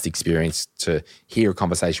podcast experience to hear a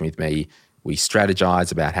conversation with me. We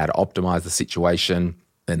strategize about how to optimize the situation.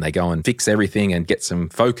 Then they go and fix everything and get some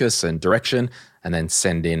focus and direction, and then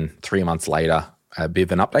send in 3 months later a bit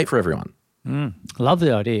of an update for everyone. Love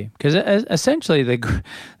the idea, because essentially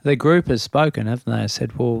the group has spoken, haven't they?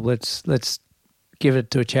 Said, well, let's give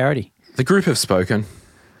it to a charity. The group have spoken.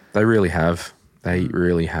 They really have. They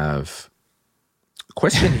really have.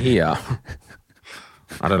 Question here.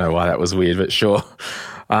 I don't know why that was weird, but sure.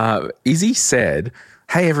 Izzy said,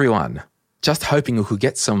 hey, everyone, just hoping we could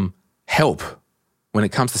get some help when it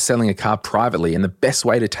comes to selling a car privately, and the best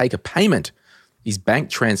way to take a payment. Is bank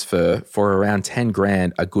transfer for around 10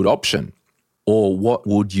 grand a good option? Or what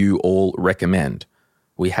would you all recommend?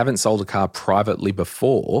 We haven't sold a car privately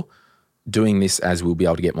before. Doing this as we'll be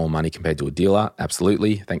able to get more money compared to a dealer.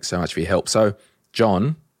 Absolutely. Thanks so much for your help. So,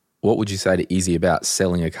 John, what would you say to Izzy about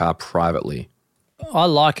selling a car privately? I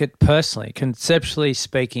like it personally, conceptually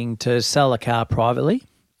speaking, to sell a car privately.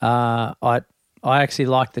 I actually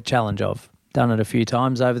like the challenge of. Done it a few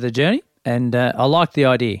times over the journey, and I like the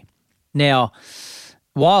idea. Now,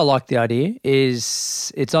 why I like the idea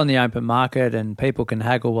is it's on the open market and people can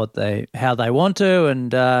haggle how they want to,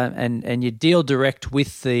 and you deal direct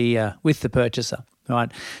with the purchaser.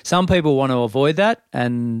 Right? Some people want to avoid that,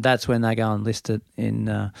 and that's when they go and list it in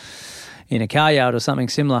a car yard or something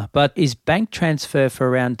similar. But is bank transfer for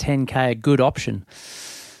around 10K a good option?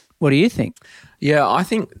 What do you think? Yeah, I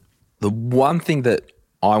think the one thing that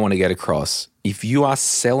I want to get across, if you are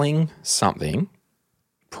selling something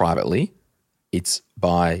privately, it's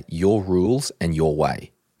by your rules and your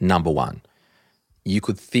way. Number one, you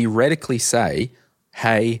could theoretically say,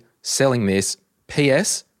 hey, selling this,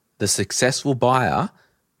 P.S., the successful buyer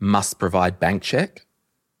must provide bank check,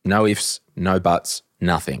 no ifs, no buts,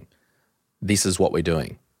 nothing. This is what we're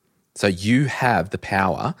doing. So you have the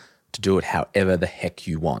power to do it however the heck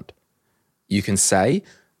you want. You can say,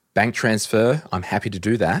 bank transfer, I'm happy to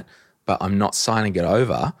do that, but I'm not signing it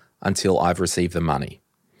over until I've received the money.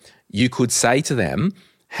 You could say to them,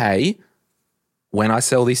 hey, when I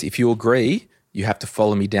sell this, if you agree, you have to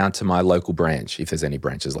follow me down to my local branch, if there's any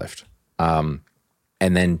branches left, and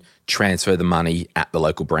then transfer the money at the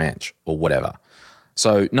local branch or whatever.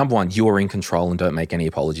 So number one, you're in control and don't make any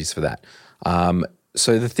apologies for that.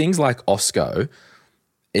 So the things like OSCO,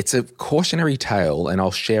 it's a cautionary tale, and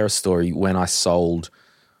I'll share a story when I sold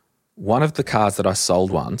one of the cars that I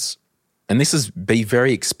sold once, and this is be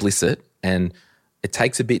very explicit, and it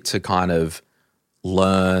takes a bit to kind of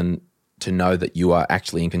learn to know that you are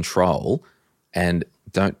actually in control and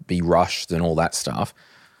don't be rushed and all that stuff.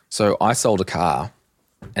 So I sold a car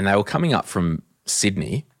and they were coming up from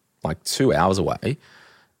Sydney, like 2 hours away.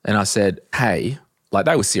 And I said, hey, like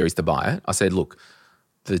they were serious to buy it. I said, look,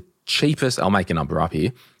 the cheapest, I'll make a number up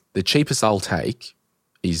here. The cheapest I'll take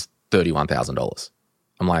is $31,000.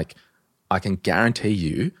 I'm like, I can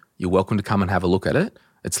guarantee you're welcome to come and have a look at it.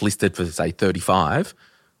 It's listed for, say, 35.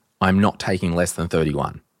 I'm not taking less than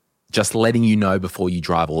 31. Just letting you know before you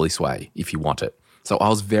drive all this way if you want it. So I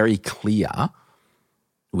was very clear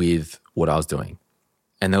with what I was doing.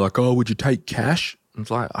 And they're like, oh, would you take cash? I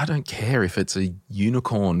was like, I don't care if it's a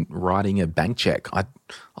unicorn writing a bank check.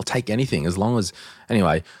 I'll take anything as long as,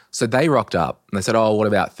 anyway. So they rocked up and they said, oh, what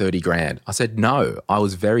about 30 grand? I said, no, I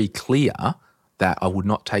was very clear that I would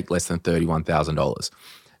not take less than $31,000.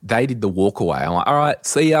 They did the walk away. I'm like, all right,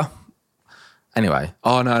 see ya. Anyway,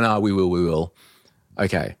 oh, no, we will.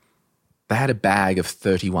 Okay. They had a bag of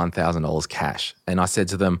 $31,000 cash. And I said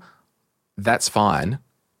to them, that's fine,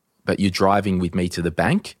 but you're driving with me to the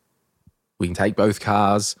bank. We can take both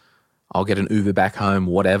cars. I'll get an Uber back home,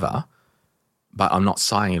 whatever. But I'm not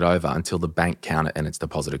signing it over until the bank count it and it's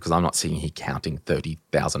deposited, because I'm not sitting here counting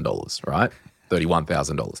 $30,000, right?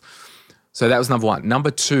 $31,000. So that was number one.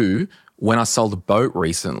 Number two, when I sold a boat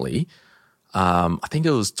recently, I think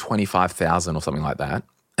it was $25,000 or something like that.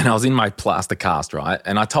 And I was in my plaster cast, right?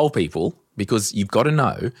 And I told people, because you've got to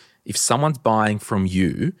know, if someone's buying from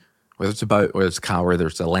you, whether it's a boat, whether it's a car, whether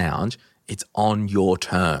it's a lounge, it's on your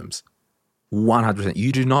terms. 100%.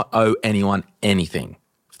 You do not owe anyone anything.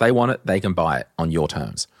 If they want it, they can buy it on your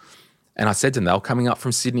terms. And I said to them, they were coming up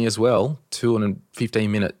from Sydney as well, 2 hours,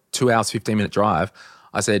 15-minute drive.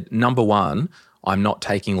 I said, number one, I'm not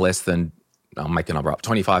taking less than, I'll make a number up,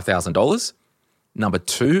 $25,000. Number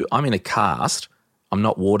two, I'm in a cast. I'm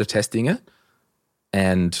not water testing it.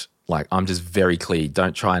 And like, I'm just very clear.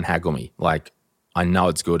 Don't try and haggle me. Like, I know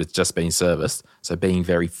it's good. It's just been serviced. So being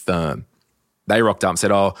very firm. They rocked up and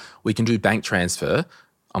said, oh, we can do bank transfer.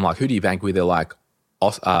 I'm like, who do you bank with? They're like,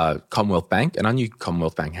 Commonwealth Bank. And I knew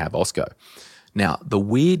Commonwealth Bank have Osco. Now, the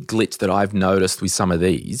weird glitch that I've noticed with some of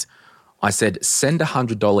these, I said, send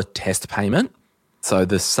 $100 test payment. So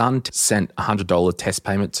the son sent $100 test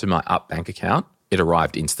payment to my Up bank account. It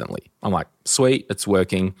arrived instantly. I'm like, sweet, it's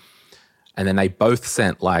working. And then they both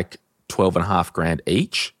sent like $12,500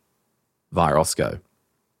 each via Osco.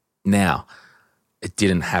 Now, it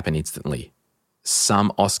didn't happen instantly.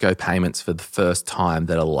 Some Osco payments for the first time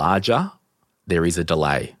that are larger, there is a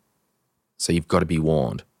delay. So you've got to be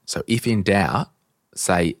warned. So if in doubt,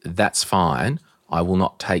 say, that's fine. I will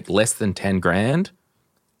not take less than $10,000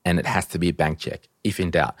 and it has to be a bank check, if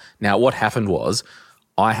in doubt. Now, what happened was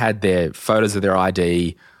I had their photos of their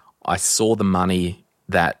ID. I saw the money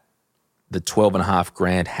that the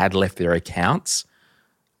 $12,500 had left their accounts.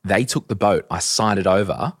 They took the boat. I signed it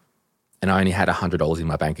over and I only had $100 in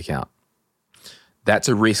my bank account. That's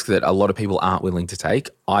a risk that a lot of people aren't willing to take.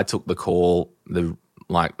 I took the call, look,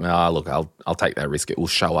 I'll take that risk. It will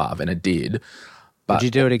show up, and it did. But would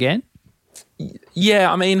you do it again?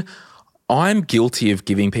 Yeah, I mean, I'm guilty of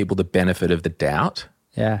giving people the benefit of the doubt.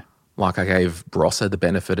 Yeah. Like I gave Brosser the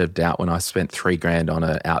benefit of doubt when I spent $3,000 on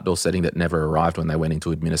an outdoor setting that never arrived when they went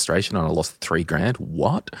into administration and I lost $3,000.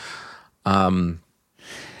 What?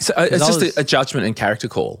 So it's just a judgment and character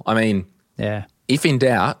call. I mean, yeah. If in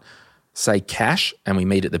doubt, say cash and we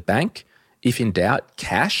meet at the bank. If in doubt,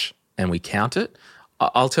 cash and we count it.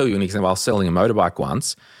 I'll tell you an example. I was selling a motorbike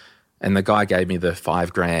once and the guy gave me the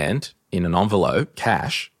 $5,000 in an envelope,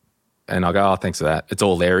 cash. And I go, oh, thanks for that. It's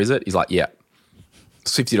all there, is it? He's like, yeah.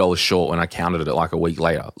 It's $50 short when I counted it like a week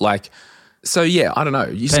later. Like, so yeah, I don't know.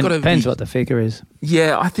 You just got to depends what the figure is.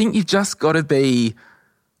 Yeah, I think you've just got to be,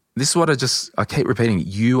 this is what I keep repeating,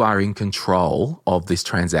 you are in control of this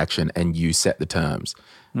transaction and you set the terms.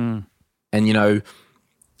 Mm. And, you know,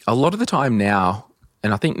 a lot of the time now,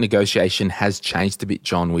 and I think negotiation has changed a bit,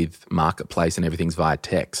 John, with marketplace and everything's via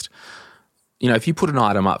text. You know, if you put an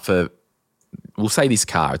item up for, we'll say this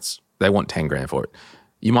car, they want $10,000 for it.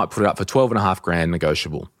 You might put it up for $12,500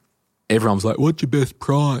 negotiable. Everyone's like, what's your best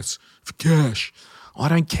price for cash? I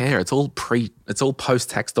don't care. It's all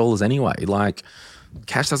post-tax dollars anyway. Like,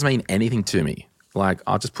 cash doesn't mean anything to me. Like,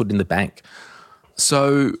 I'll just put it in the bank.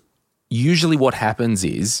 So usually what happens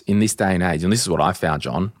is, in this day and age, and this is what I found,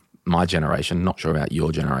 John, my generation, not sure about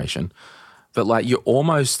your generation, but like you're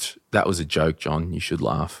almost, that was a joke, John, you should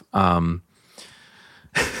laugh. I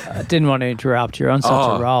didn't want to interrupt. You're on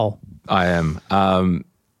such a roll. I am.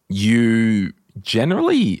 You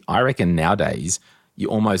generally, I reckon nowadays, you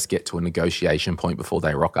almost get to a negotiation point before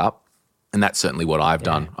they rock up. And that's certainly what I've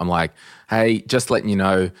done. I'm like, hey, just letting you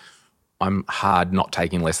know, I'm hard not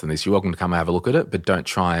taking less than this. You're welcome to come and have a look at it, but don't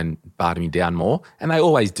try and barter me down more. And they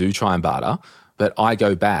always do try and barter, but I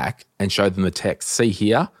go back and show them the text. See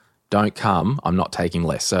here, don't come. I'm not taking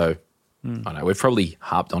less. So I know we've probably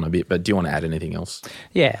harped on a bit, but do you want to add anything else?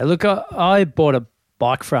 Yeah, look, I bought a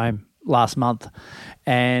bike frame last month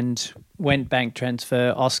and went bank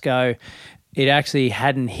transfer, Osco. It actually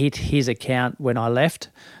hadn't hit his account when I left.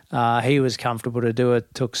 He was comfortable to do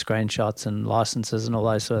it, took screenshots and licenses and all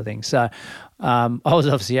those sort of things. So I was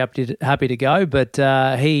obviously happy to go,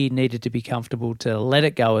 but he needed to be comfortable to let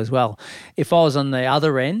it go as well. If I was on the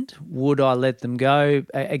other end, would I let them go?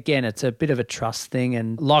 Again, it's a bit of a trust thing,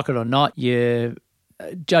 and like it or not, you're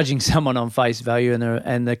judging someone on face value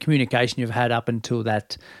and the communication you've had up until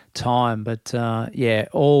that time. But yeah,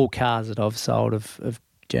 all cars that I've sold have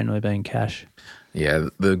generally been cash. Yeah,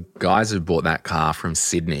 the guys who bought that car from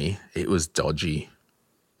Sydney, it was dodgy.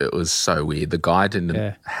 It was so weird. The guy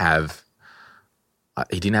didn't have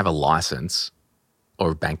a license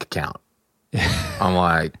or a bank account. I'm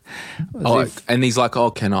like, and he's like,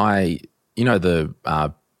 oh, can I, you know, the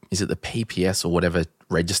is it the PPS or whatever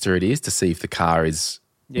register it is to see if the car is,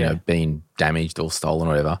 you know, been damaged or stolen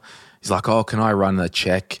or whatever. He's like, oh, can I run a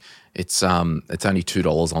check? It's only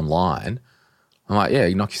 $2 online. I'm like, yeah,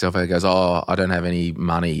 you knock yourself out. He goes, oh, I don't have any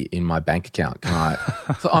money in my bank account. Can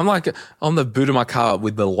I? So I'm like on the boot of my car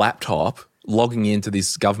with the laptop, logging into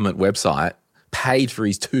this government website, paid for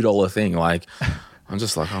his $2 thing. Like, I'm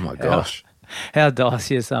just like, oh my gosh. How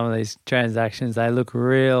dicey are some of these transactions? They look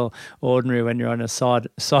real ordinary when you're on a side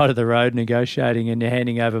of the road negotiating and you're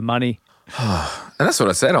handing over money. And that's what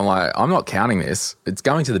I said. I'm like, I'm not counting this. It's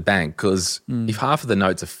going to the bank because if half of the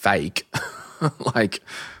notes are fake, like,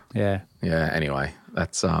 yeah. Anyway,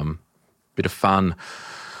 that's a bit of fun.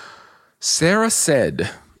 Sarah said,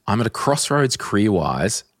 I'm at a crossroads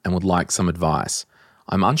career-wise and would like some advice.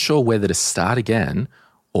 I'm unsure whether to start again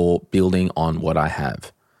or building on what I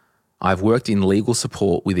have. I've worked in legal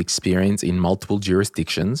support with experience in multiple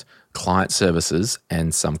jurisdictions, client services,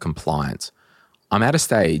 and some compliance. I'm at a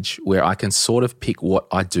stage where I can sort of pick what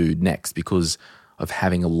I do next because of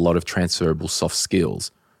having a lot of transferable soft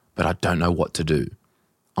skills, but I don't know what to do.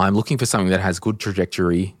 I'm looking for something that has good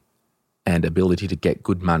trajectory and ability to get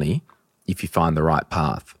good money if you find the right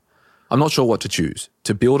path. I'm not sure what to choose,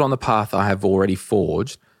 to build on the path I have already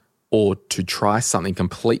forged or to try something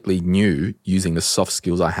completely new using the soft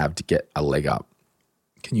skills I have to get a leg up.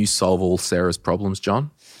 Can you solve all Sarah's problems,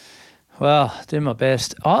 John? Well, do my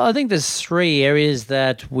best. I think there's 3 areas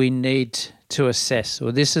that we need to assess.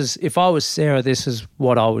 Or this is, if I was Sarah, this is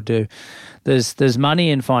what I would do. There's money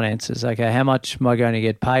and finances. Okay, how much am I going to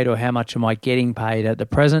get paid, or how much am I getting paid at the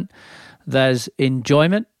present? There's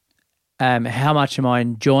enjoyment. How much am I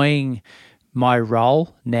enjoying my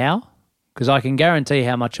role now? Because I can guarantee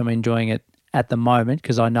how much I'm enjoying it at the moment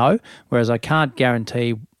because I know, whereas I can't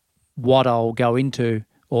guarantee what I'll go into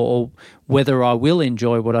or whether I will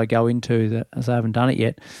enjoy what I go into, as I haven't done it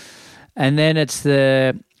yet. And then it's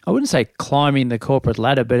I wouldn't say climbing the corporate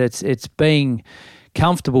ladder, but it's being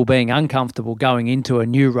comfortable, being uncomfortable, going into a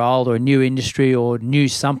new role or a new industry or new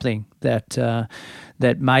something that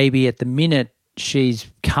maybe at the minute she's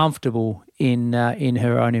comfortable in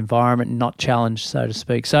her own environment and not challenged, so to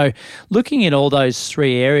speak. So looking at all those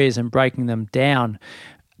 3 areas and breaking them down,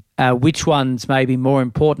 which ones may be more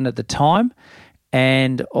important at the time,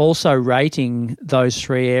 and also rating those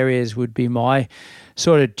 3 areas would be my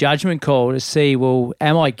sort of judgment call to see, well,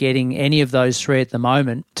 am I getting any of those 3 at the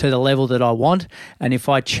moment to the level that I want? And if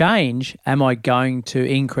I change, am I going to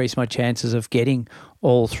increase my chances of getting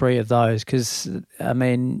all 3 of those? Because, I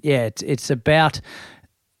mean, yeah, it's about,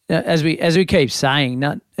 as we keep saying,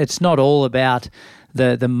 it's not all about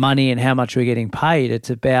the money and how much we're getting paid. It's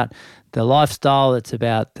about the lifestyle, it's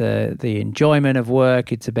about the enjoyment of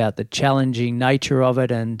work, it's about the challenging nature of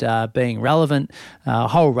it and being relevant, a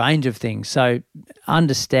whole range of things. So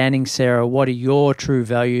understanding, Sarah, what are your true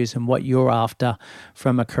values and what you're after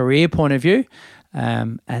from a career point of view,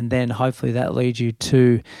 and then hopefully that leads you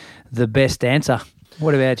to the best answer.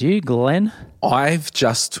 What about you, Glenn? I've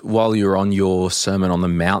just, while you're on your Sermon on the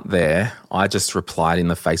Mount there, I just replied in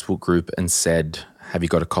the Facebook group and said, have you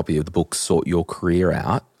got a copy of the book, Sort Your Career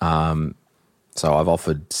Out? So I've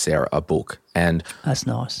offered Sarah a book. And that's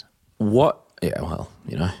nice. You've got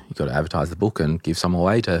to advertise the book and give some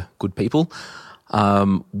away to good people.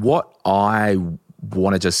 What I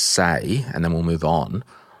want to just say, and then we'll move on,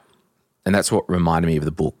 and that's what reminded me of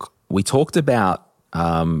the book. We talked about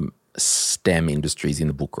STEM industries in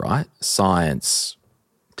the book, right? Science,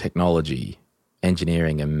 technology,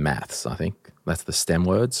 engineering, and maths, I think. That's the STEM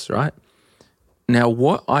words, right? Now,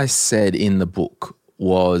 what I said in the book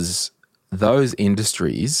was those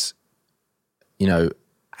industries,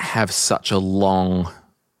 have such a long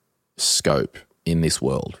scope in this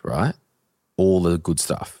world, right? All the good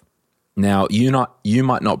stuff. Now, you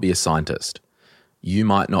might not be a scientist. You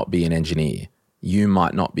might not be an engineer. You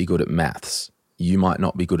might not be good at maths. You might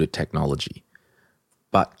not be good at technology.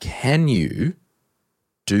 But can you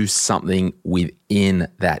do something within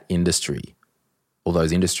that industry or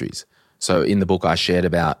those industries? So in the book I shared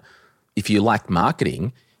about, if you like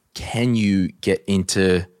marketing, can you get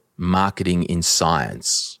into marketing in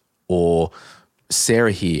science? Or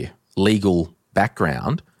Sarah here, legal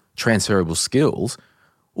background, transferable skills.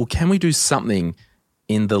 Well, can we do something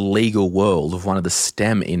in the legal world of one of the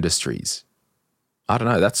STEM industries? I don't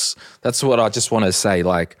know. That's what I just want to say.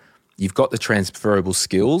 Like, you've got the transferable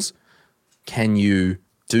skills. Can you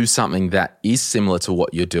do something that is similar to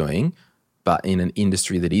what you're doing, but in an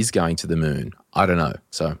industry that is going to the moon? I don't know.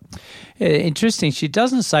 So, yeah, interesting. She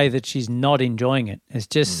doesn't say that she's not enjoying it. It's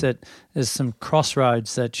just that there's some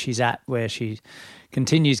crossroads that she's at where she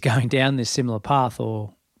continues going down this similar path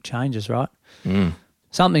or changes, right?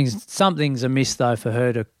 Something's amiss though for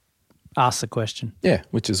her to ask the question. Yeah,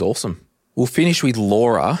 which is awesome. We'll finish with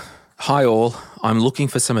Laura. Hi all, I'm looking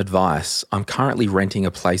for some advice. I'm currently renting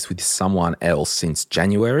a place with someone else since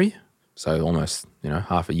January, so almost,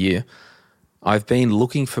 half a year. I've been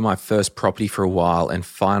looking for my first property for a while and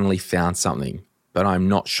finally found something, but I'm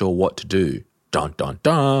not sure what to do. Dun, dun,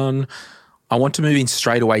 dun. I want to move in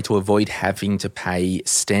straight away to avoid having to pay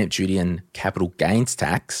stamp duty and capital gains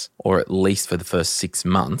tax, or at least for the first 6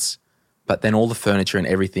 months, but then all the furniture and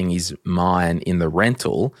everything is mine in the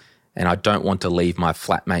rental, and I don't want to leave my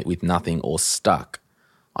flatmate with nothing or stuck.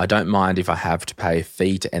 I don't mind if I have to pay a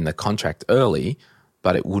fee to end the contract early,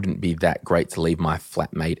 but it wouldn't be that great to leave my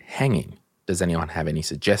flatmate hanging. Does anyone have any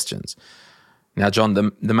suggestions? Now, John,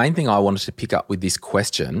 the main thing I wanted to pick up with this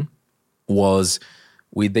question was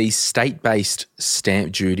with these state-based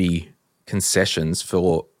stamp duty concessions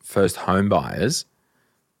for first home buyers,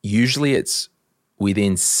 usually it's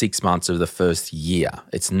within 6 months of the first year.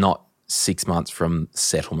 It's not 6 months from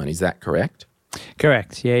settlement. Is that correct?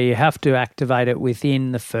 Correct. Yeah, you have to activate it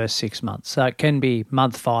within the first 6 months. So it can be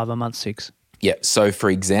month 5 or month 6. Yeah. So, for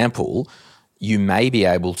example, you may be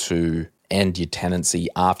able to end your tenancy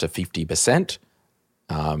after 50%.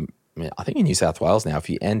 I think in New South Wales now, if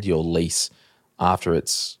you end your lease after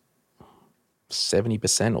it's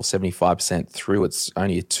 70% or 75% through, it's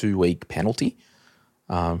only a 2-week penalty.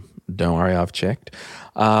 Don't worry, I've checked.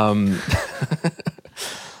 But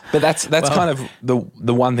that's kind of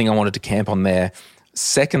the one thing I wanted to camp on there.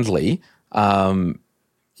 Secondly, it's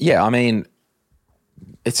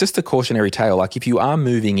just a cautionary tale. Like if you are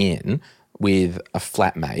moving in with a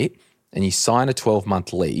flatmate and you sign a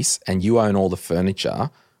 12-month lease and you own all the furniture,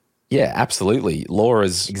 yeah, absolutely.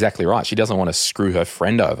 Laura's exactly right. She doesn't want to screw her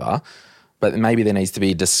friend over, but maybe there needs to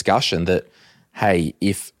be a discussion that, hey,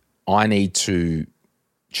 if I need to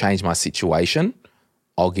change my situation,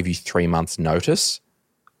 I'll give you 3 months notice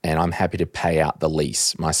and I'm happy to pay out the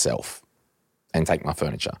lease myself and take my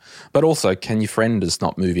furniture. But also, can your friend just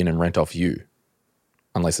not move in and rent off you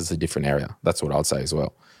unless it's a different area? That's what I'd say as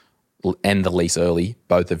well. End the lease early.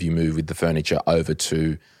 Both of you move with the furniture over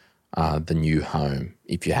to the new home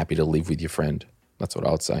if you're happy to live with your friend. That's what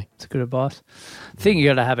I would say. It's good advice. I think you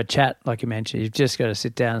got to have a chat, like you mentioned. You've just got to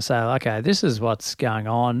sit down and say, okay, this is what's going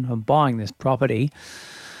on. I'm buying this property.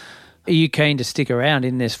 Are you keen to stick around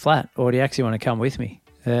in this flat or do you actually want to come with me?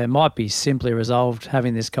 It might be simply resolved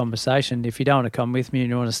having this conversation. If you don't want to come with me and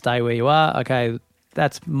you want to stay where you are, okay,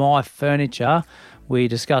 that's my furniture. We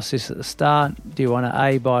discussed this at the start. Do you want to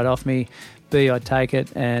A, buy it off me, B, I'd take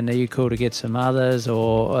it, and are you cool to get some others,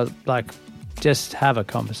 or just have a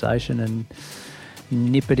conversation and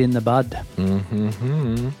nip it in the bud.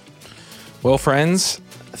 Mm-hmm. Well, friends,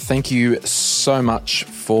 thank you so much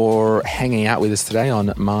for hanging out with us today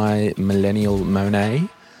on My Millennial Monet.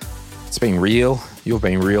 It's been real. You've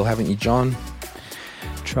been real, haven't you, John?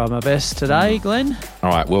 Try my best today, Glenn.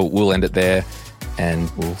 All right, well, we'll end it there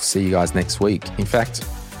and we'll see you guys next week. In fact,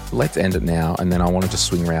 let's end it now and then I wanted to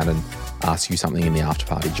swing around and ask you something in the after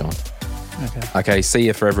party, John. Okay, see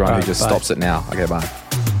you for everyone who just stops it now. Okay, bye.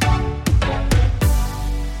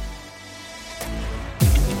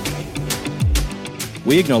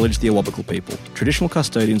 We acknowledge the Awabakal people, traditional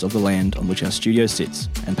custodians of the land on which our studio sits,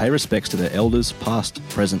 and pay respects to their elders, past,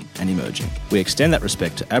 present, and emerging. We extend that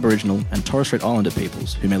respect to Aboriginal and Torres Strait Islander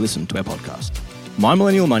peoples who may listen to our podcast. My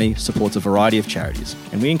Millennial Money supports a variety of charities,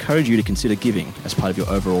 and we encourage you to consider giving as part of your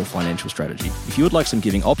overall financial strategy. If you would like some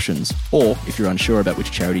giving options, or if you're unsure about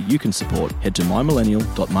which charity you can support, head to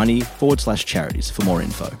mymillennial.money/charities for more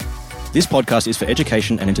info. This podcast is for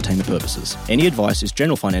education and entertainment purposes. Any advice is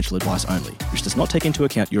general financial advice only, which does not take into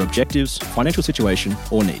account your objectives, financial situation,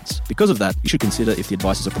 or needs. Because of that, you should consider if the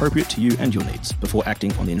advice is appropriate to you and your needs before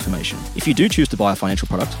acting on the information. If you do choose to buy a financial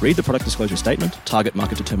product, read the product disclosure statement, target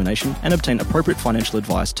market determination, and obtain appropriate financial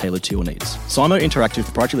advice tailored to your needs. Simo Interactive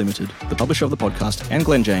Proprietary Limited, the publisher of the podcast, and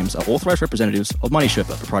Glenn James are authorised representatives of Money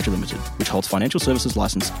Sherpa Proprietary Limited, which holds financial services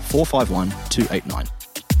license 451289.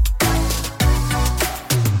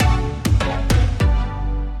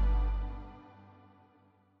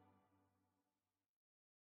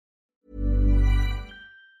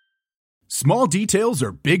 Small details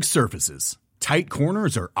are big surfaces. Tight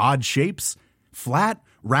corners are odd shapes. Flat,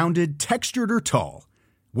 rounded, textured, or tall.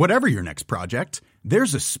 Whatever your next project,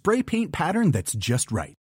 there's a spray paint pattern that's just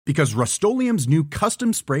right. Because Rust-Oleum's new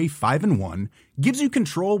Custom Spray 5-in-1 gives you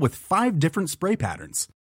control with 5 different spray patterns.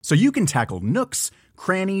 So you can tackle nooks,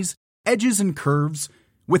 crannies, edges, and curves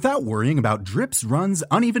without worrying about drips, runs,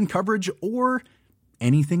 uneven coverage, or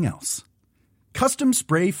anything else. Custom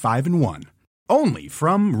Spray 5-in-1. Only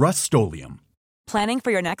from Rust-Oleum. Planning for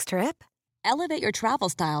your next trip? Elevate your travel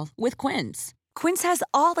style with Quince. Quince has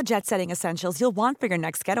all the jet-setting essentials you'll want for your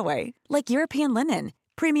next getaway, like European linen,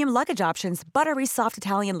 premium luggage options, buttery soft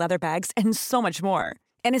Italian leather bags, and so much more.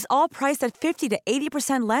 And is all priced at 50 to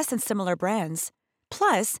 80% less than similar brands.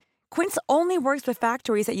 Plus, Quince only works with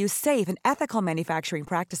factories that use safe and ethical manufacturing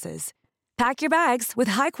practices. Pack your bags with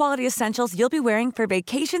high-quality essentials you'll be wearing for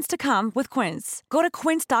vacations to come with Quince. Go to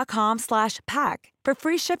quince.com/pack for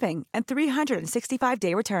free shipping and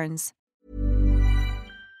 365-day returns.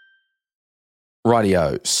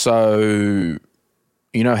 Rightio. So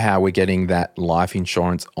you know how we're getting that life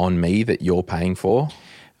insurance on me that you're paying for?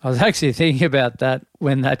 I was actually thinking about that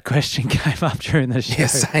when that question came up during the show. Yeah,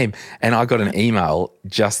 same. And I got an email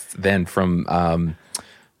just then from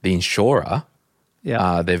the insurer.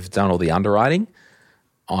 Yeah. They've done all the underwriting.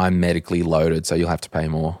 I'm medically loaded, so you'll have to pay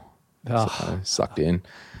more. Oh. So sucked in.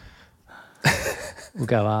 We'll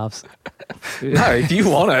go halves. No, if you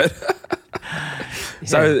want it.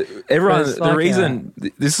 So everyone, It's the like, reason,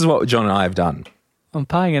 this is what John and I have done. I'm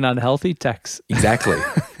paying an unhealthy tax. Exactly.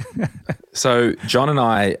 So John and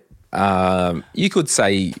I, you could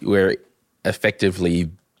say we're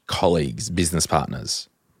effectively colleagues, business partners.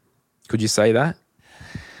 Could you say that?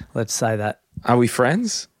 Let's say that. Are we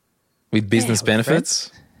friends with business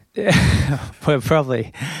benefits? Yeah, we're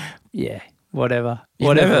probably, whatever.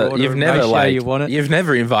 You've never you want it. You've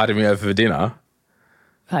never invited me over for dinner.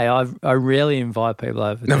 Hey, I rarely invite people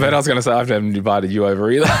over. No, but I was going to say I've never invited you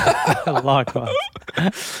over either. Likewise.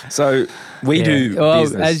 So we do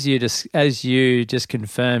business. As you just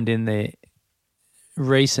confirmed in the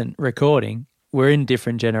recent recording, we're in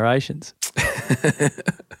different generations.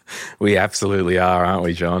 We absolutely are, aren't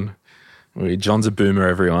we, John? John's a boomer,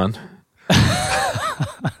 everyone.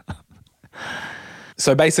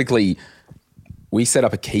 So basically, we set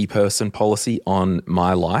up a key person policy on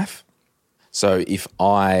my life. So if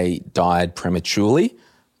I died prematurely,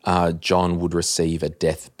 John would receive a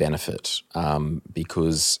death benefit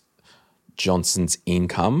because Johnson's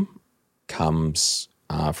income comes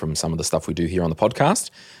from some of the stuff we do here on the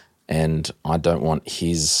podcast, and I don't want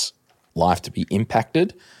his life to be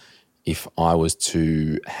impacted if I was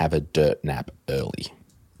to have a dirt nap early.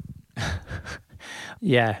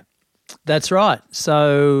 Yeah, that's right.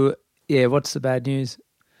 So, what's the bad news?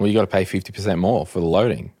 Well, you got to pay 50% more for the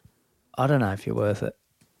loading. I don't know if you're worth it.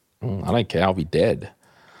 I don't care. I'll be dead.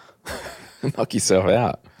 Knock yourself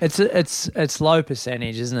out. It's low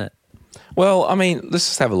percentage, isn't it? Well, I mean, let's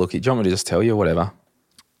just have a look. Do you want me to just tell you whatever?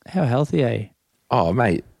 How healthy are you? Oh,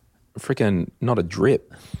 mate, freaking not a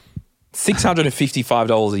drip.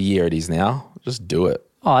 $655 a year it is now. Just do it.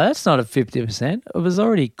 Oh, that's not a 50%. It was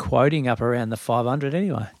already quoting up around the 500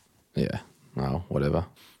 anyway. Yeah, well, whatever.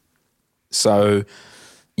 So,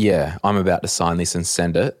 yeah, I'm about to sign this and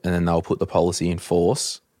send it, and then they'll put the policy in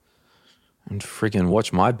force. And friggin'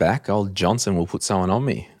 watch my back. Old Johnson will put someone on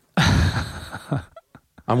me.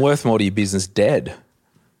 I'm worth more to your business dead.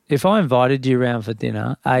 If I invited you around for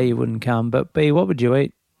dinner, A, you wouldn't come, but B, what would you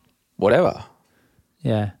eat? Whatever.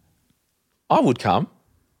 Yeah. I would come.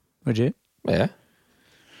 Would you? Yeah.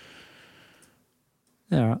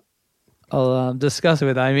 All right. I'll discuss it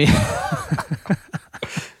with Amy.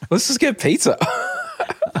 Let's just get pizza.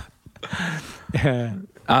 Yeah.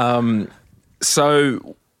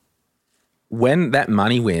 So when that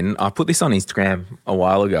money win, I put this on Instagram a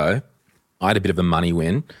while ago. I had a bit of a money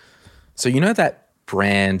win. So you know that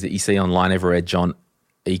brand that you see online everywhere, John,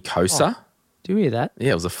 Ecosa? Oh, do you hear that?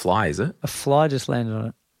 Yeah, it was a fly, is it? A fly just landed on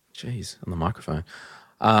it. Jeez, on the microphone.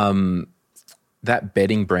 That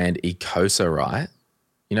bedding brand Ecosa, right?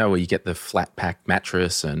 You know, where you get the flat pack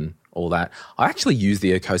mattress and all that. I actually use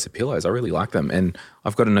the Ecosa pillows. I really like them. And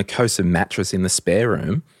I've got an Ecosa mattress in the spare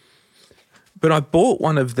room. But I bought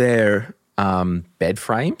one of their bed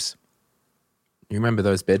frames. You remember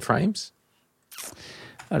those bed frames?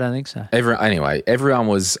 I don't think so. Everyone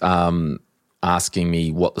was asking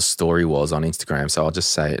me what the story was on Instagram, so I'll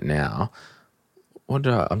just say it now.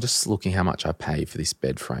 I'm just looking how much I paid for this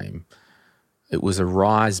bed frame. It was a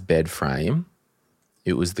rise bed frame.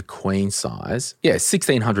 It was the queen size. Yeah,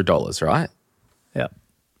 $1,600, right? Yeah.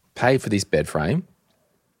 Paid for this bed frame.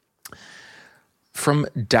 From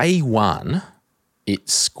day one, it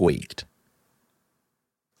squeaked.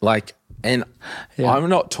 I'm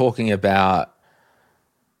not talking about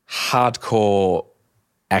hardcore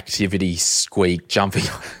activity squeak, jumping,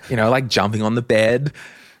 jumping on the bed,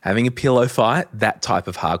 having a pillow fight, that type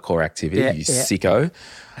of hardcore activity, sicko.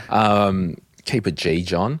 Keep it G,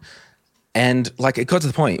 John. And it got to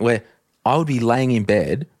the point where I would be laying in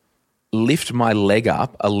bed, lift my leg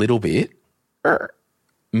up a little bit,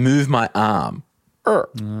 move my arm.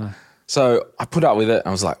 So I put up with it and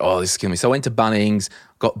I was like, oh, this is killing me. So I went to Bunnings,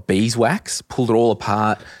 got beeswax, pulled it all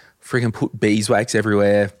apart, freaking put beeswax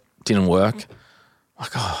everywhere. Didn't work.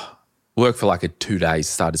 Like, worked for like 2 days,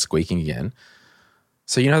 started squeaking again.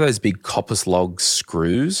 So you know those big coppice log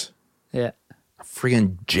screws? Yeah. I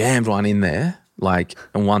freaking jammed one in there, like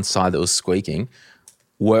on one side that was squeaking.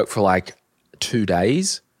 Worked for like 2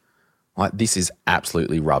 days. Like, this is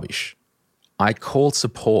absolutely rubbish. I called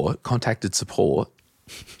support, contacted support.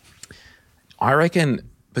 I reckon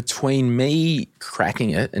between me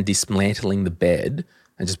cracking it and dismantling the bed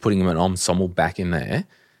and just putting an ensemble back in there,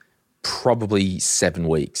 probably 7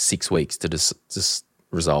 weeks, 6 weeks to just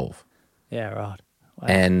resolve. Yeah, right. Wow.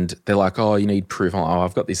 And they're like, oh, you need proof. I'm like, oh,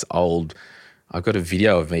 I've got a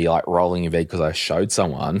video of me like rolling in bed because I showed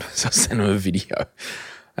someone. So I sent them a video.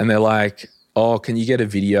 And they're like, oh, can you get a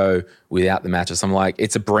video without the mattress? I'm like,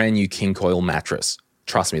 it's a brand new king coil mattress.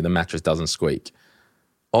 Trust me, the mattress doesn't squeak.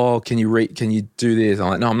 Oh, can you do this? I'm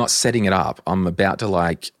like, no, I'm not setting it up. I'm about to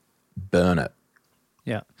like burn it.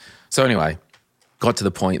 Yeah. So anyway, got to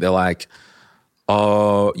the point. They're like,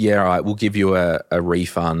 oh, yeah, all right, we'll give you a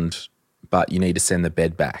refund, but you need to send the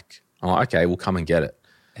bed back. I'm like, okay, we'll come and get it.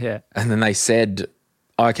 Yeah. And then they said,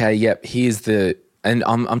 okay, yep, here's the, and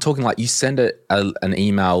I'm talking like you send an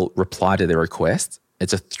email reply to the request.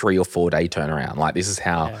 It's a 3 or 4 day turnaround. Like, this is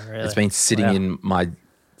how really? It's been sitting in my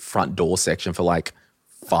front door section for like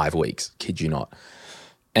 5 weeks. Kid you not.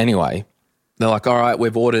 Anyway, they're like, all right,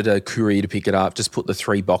 we've ordered a courier to pick it up. Just put the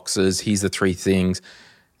 3 boxes. Here's the 3 things.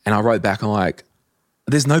 And I wrote back, I'm like,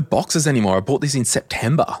 there's no boxes anymore. I bought this in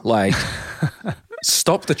September. Like,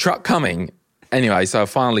 stop the truck coming. Anyway, so I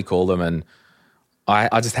finally called them and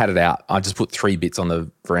I just had it out. I just put 3 bits on the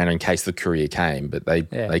veranda in case the courier came, but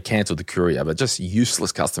they cancelled the courier. But just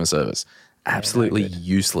useless customer service, absolutely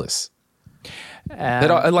useless.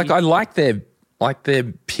 But I like their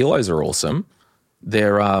pillows are awesome.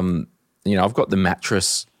 They're I've got the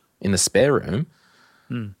mattress in the spare room.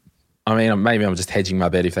 I mean, maybe I'm just hedging my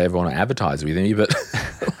bet if they ever want to advertise with me, but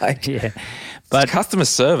but But customer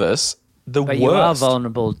service, worst. You are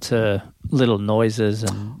vulnerable to little noises,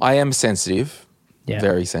 and I am sensitive.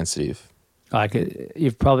 Very sensitive. Like,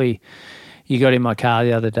 you got in my car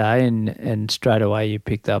the other day and straight away you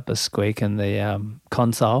picked up a squeak in the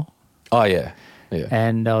console. Oh yeah. Yeah.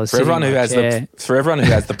 And I was for everyone who has the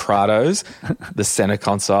Prados, the center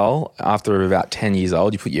console, after about 10 years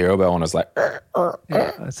old, you put your elbow on, it's like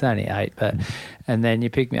it's only 8, and then you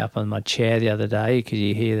picked me up on my chair the other day because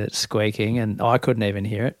you hear that squeaking and I couldn't even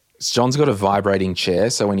hear it. John's got a vibrating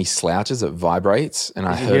chair, so when he slouches, it vibrates, and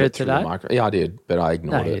I heard it through the micro. Yeah, I did, but I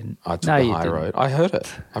ignored it. I took the high road. I heard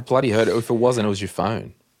it. I bloody heard it. If it wasn't, it was your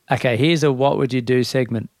phone. Okay, here's a what would you do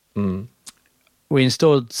segment. We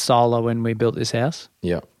installed solar when we built this house.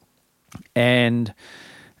 Yeah. And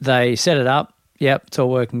they set it up. Yep, it's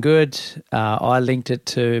all working good. I linked it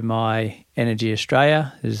to my Energy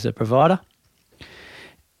Australia, who's the provider.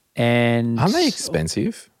 And aren't they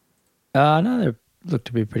expensive? No, they look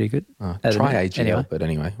to be pretty good. Try AGL, anyway. But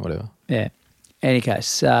anyway, whatever. Yeah. Any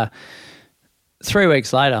case, 3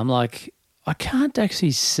 weeks later, I'm like, I can't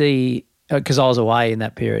actually see, because I was away in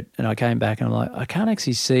that period, and I came back and I'm like, I can't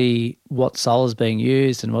actually see what solar's being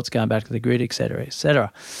used and what's going back to the grid, et cetera, et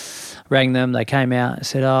cetera. Rang them, they came out and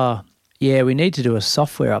said, oh, yeah, we need to do a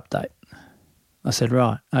software update. I said,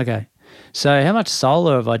 right, okay. So how much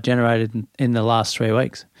solar have I generated in the last 3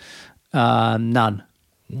 weeks? None.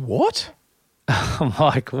 What? I'm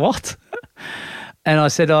like, what? And I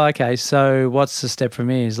said, oh, okay, so what's the step from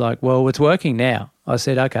here? He's like, well, it's working now. I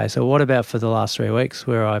said, okay, so what about for the last 3 weeks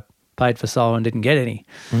where I paid for solar and didn't get any?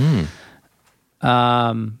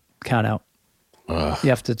 Can't help. You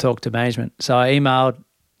have to talk to management. So I emailed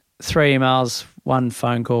 3 emails, 1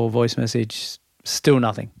 phone call, voice message, still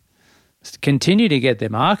nothing. Continue to get their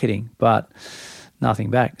marketing, but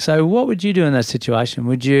nothing back. So what would you do in that situation?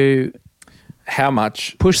 Would you... How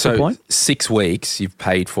much? Push the point? 6 weeks you've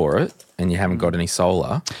paid for it and you haven't got any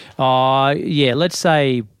solar. Yeah, let's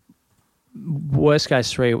say worst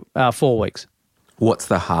case 4 weeks. What's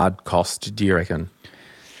the hard cost, do you reckon?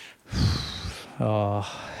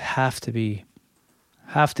 Have to be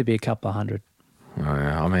a couple of hundred.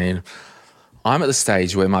 I mean, I'm at the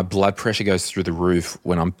stage where my blood pressure goes through the roof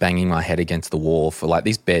when I'm banging my head against the wall for like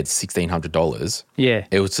this bed's $1,600. Yeah.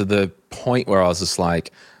 It was to the point where I was just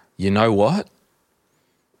like, you know what?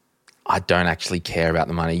 I don't actually care about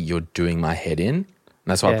the money. You're doing my head in. And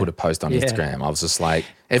that's why I put a post on Instagram. I was just like,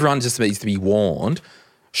 everyone just needs to be warned.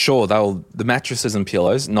 Sure, the mattresses and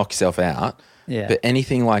pillows, knock yourself out. Yeah. But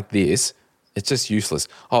anything like this, it's just useless.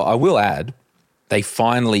 Oh, I will add, they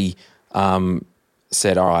finally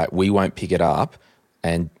said, all right, we won't pick it up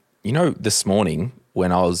and this morning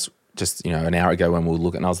when I was just, an hour ago when we were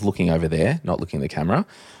looking, I was looking over there, not looking at the camera,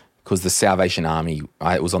 because the Salvation Army,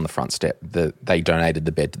 it was on the front step. They donated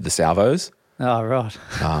the bed to the Salvos. Oh, right.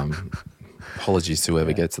 Apologies to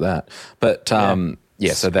whoever gets that. But, so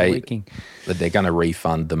they're going to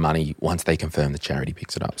refund the money once they confirm the charity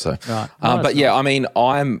picks it up. So, right. But yeah, I mean,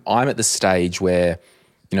 I'm at the stage where,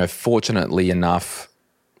 fortunately enough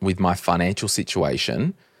with my financial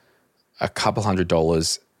situation, a couple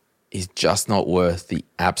 $100 is just not worth the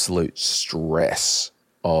absolute stress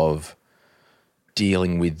of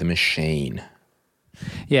dealing with the machine.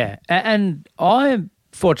 Yeah, and I'm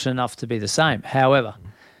fortunate enough to be the same. However,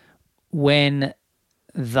 when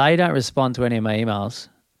they don't respond to any of my emails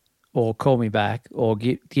or call me back or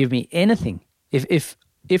give me anything, if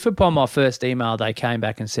upon my first email they came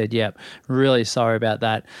back and said, yep, really sorry about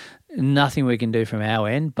that, nothing we can do from our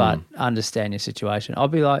end, but understand your situation, I'll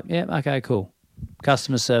be like, yeah, okay, cool.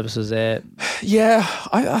 Customer service is there. Yeah,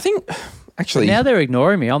 I think actually... But now they're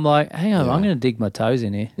ignoring me. I'm like, hang on, I'm going to dig my toes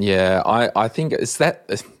in here. Yeah, I think it's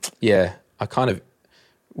that... Yeah, I kind of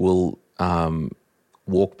will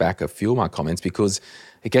walk back a few of my comments because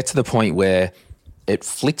it gets to the point where it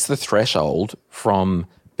flicks the threshold from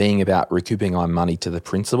being about recouping my money to the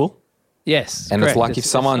principal. Yes, and correct. It's like if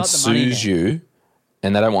someone sues you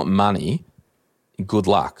and they don't want money, good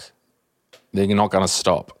luck. They're not going to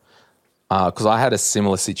stop. Because I had a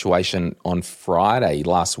similar situation on Friday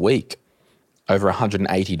last week, over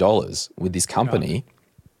 $180 with this company. Right.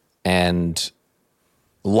 And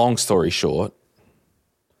long story short,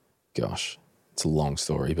 gosh, it's a long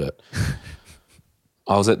story, but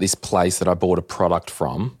I was at this place that I bought a product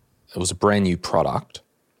from. It was a brand new product.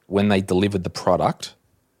 When they delivered the product,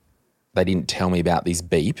 they didn't tell me about this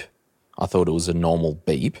beep. I thought it was a normal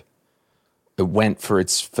beep. It went for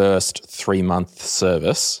its first 3-month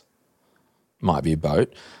service. Might be a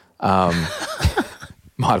boat. Might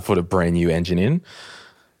have put a brand new engine in.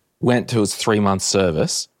 Went to its 3-month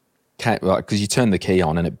service, because you turn the key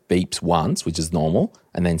on and it beeps once, which is normal,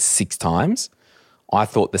 and then 6 times. I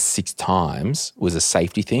thought the 6 times was a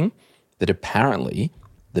safety thing, that apparently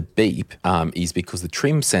the beep is because the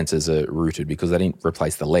trim sensors are routed because they didn't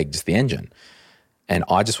replace the leg, just the engine. And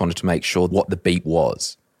I just wanted to make sure what the beep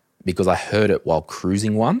was because I heard it while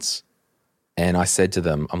cruising once. And I said to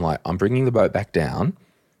them, I'm like, I'm bringing the boat back down.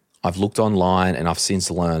 I've looked online and I've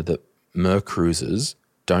since learned that Mer cruisers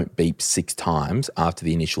don't beep 6 times after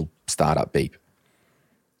the initial startup beep.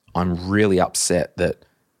 I'm really upset that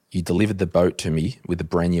you delivered the boat to me with a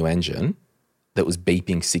brand new engine that was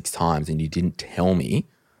beeping 6 times and you didn't tell me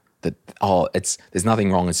that, there's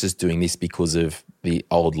nothing wrong, it's just doing this because of the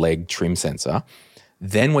old leg trim sensor.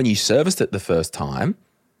 Then when you serviced it the first time,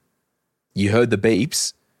 you heard the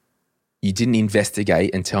beeps. You didn't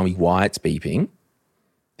investigate and tell me why it's beeping.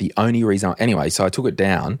 The only reason... Anyway, so I took it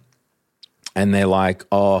down and they're like,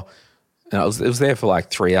 it was there for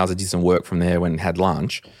like 3 hours. I did some work from there, went and had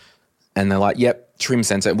lunch. And they're like, yep, trim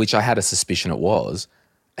sensor, which I had a suspicion it was.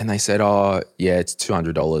 And they said, it's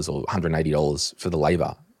 $200 or $180 for the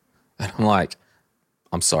labour. And I'm like,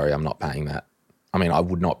 I'm sorry, I'm not paying that. I mean, I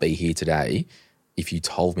would not be here today if you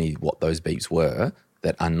told me what those beeps were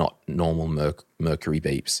that are not normal Mercury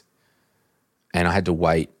beeps. And I had to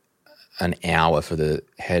wait an hour for the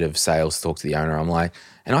head of sales to talk to the owner. I'm like,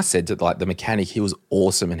 and I said to the mechanic, he was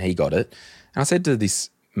awesome and he got it. And I said to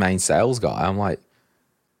this main sales guy, I'm like,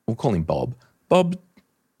 we'll call him Bob. Bob,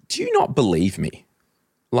 do you not believe me?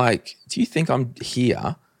 Like, do you think I'm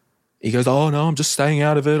here? He goes, oh no, I'm just staying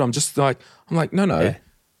out of it. I'm like, no.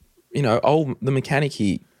 Yeah. The mechanic,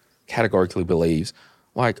 he categorically believes,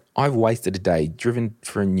 like, I've wasted a day, driven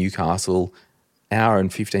from Newcastle, hour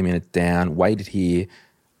and 15 minutes down, waited here.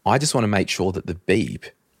 I just want to make sure that the beep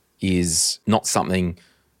is not something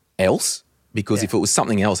else, because if it was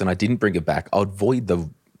something else and I didn't bring it back, I would void the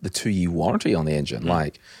 2-year warranty on the engine.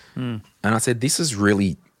 And I said, this is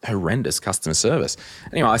really horrendous customer service.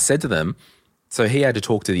 Anyway, I said to them, so he had to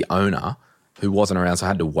talk to the owner who wasn't around, so I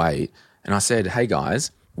had to wait. And I said, hey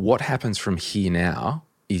guys, what happens from here now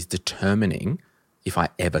is determining if I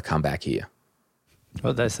ever come back here.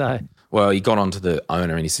 What'd they say? Well, he got onto the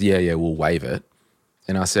owner and he said, yeah, we'll waive it.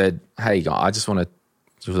 And I said, hey, I just want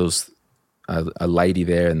to, there was a lady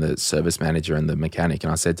there and the service manager and the mechanic,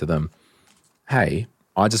 and I said to them, hey,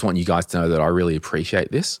 I just want you guys to know that I really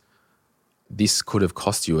appreciate this. This could have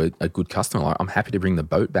cost you a good customer. I'm happy to bring the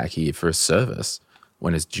boat back here for a service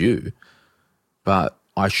when it's due, but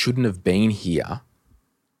I shouldn't have been here.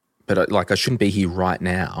 But I shouldn't be here right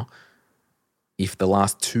now if the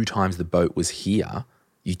last 2 times the boat was here,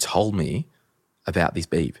 you told me about this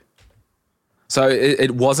beep. So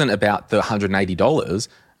it wasn't about the $180.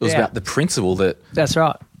 It was about the principle that. That's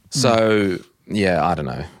right. So, yeah, I don't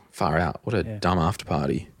know. Far out. What a dumb after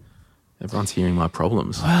party. Everyone's hearing my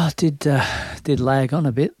problems. Well, it did lag on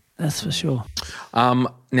a bit, that's for sure.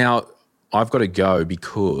 Now, I've got to go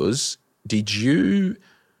because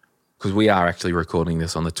because we are actually recording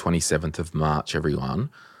this on the 27th of March, everyone.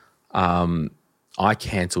 I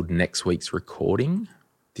cancelled next week's recording.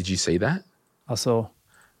 Did you see that? I saw.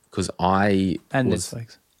 Because this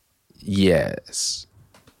week's. Yes.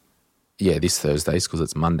 Yeah, this Thursday's because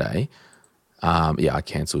it's Monday. I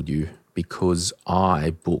cancelled you because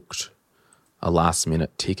I booked a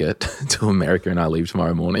last-minute ticket to America and I leave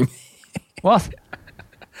tomorrow morning. What?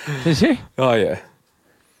 Did you? Oh, yeah.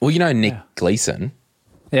 Well, you know Nick Gleason?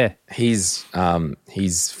 Yeah. His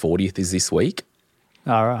 40th is this week.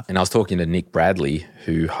 All right. And I was talking to Nick Bradley,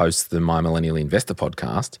 who hosts the My Millennial Investor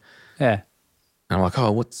podcast. Yeah. And I'm like,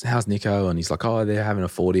 how's Nico? And he's like, they're having a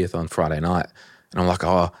 40th on Friday night. And I'm like,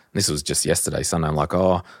 this was just yesterday, Sunday. I'm like,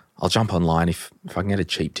 I'll jump online if I can get a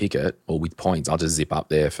cheap ticket or with points, I'll just zip up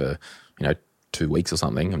there for, 2 weeks or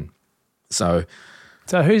something. And so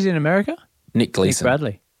who's in America? Nick Gleason. Nick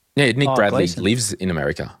Bradley. Yeah, Nick Bradley Gleason. lives in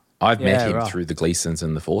America. I've met him through the Gleasons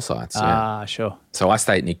and the Forsyths. Yeah. Sure. So I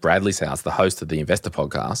stay at Nick Bradley's house, the host of the Investor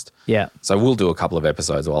podcast. Yeah. So we'll do a couple of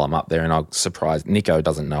episodes while I'm up there and I'll surprise, Nico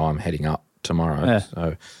doesn't know I'm heading up tomorrow.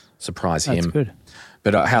 So surprise him. That's good.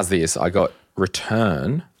 But how's this? I got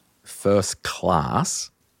return first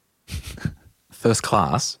class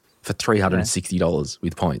for $360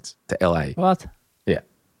 with points to LA. What? Yeah.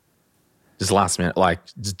 Just last minute,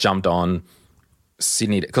 just jumped on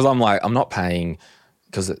Sydney because I'm not paying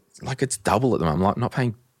because it's double at the moment. I'm not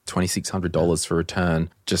paying $2,600 for return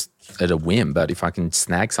just at a whim. But if I can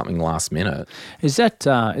snag something last minute, is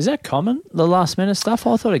that common? The last minute stuff?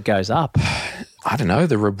 I thought it goes up. I don't know.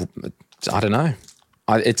 I don't know.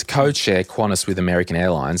 It's code share Qantas with American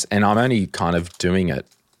Airlines, and I'm only kind of doing it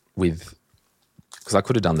because I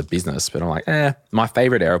could have done the business, but I'm like, my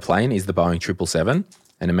favorite airplane is the Boeing 777,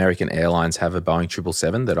 and American Airlines have a Boeing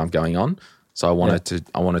 777 that I'm going on. So I want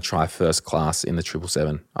to try first class in the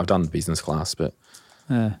 777. I've done the business class, but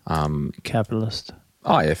capitalist.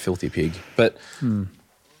 Oh yeah, filthy pig. But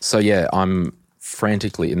so yeah, I'm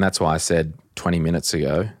frantically, and that's why I said 20 minutes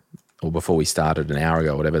ago, or before we started an hour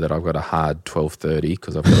ago, or whatever, that I've got a hard 12:30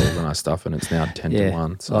 because I've got to organise stuff, and it's now 10 to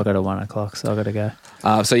 1. So I've got a 1 o'clock, so I've got to go.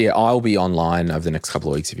 So yeah, I'll be online over the next couple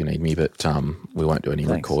of weeks if you need me, but we won't do any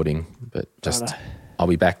recording. But I'll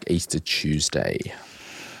be back Easter Tuesday.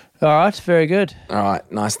 All right, very good. All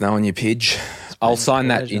right, nice knowing you, Pidge. I'll sign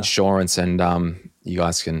that insurance and you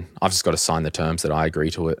guys can, I've just got to sign the terms that I agree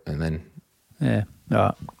to it and then. Yeah, all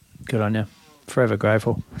right. Good on you. Forever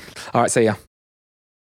grateful. All right, see ya.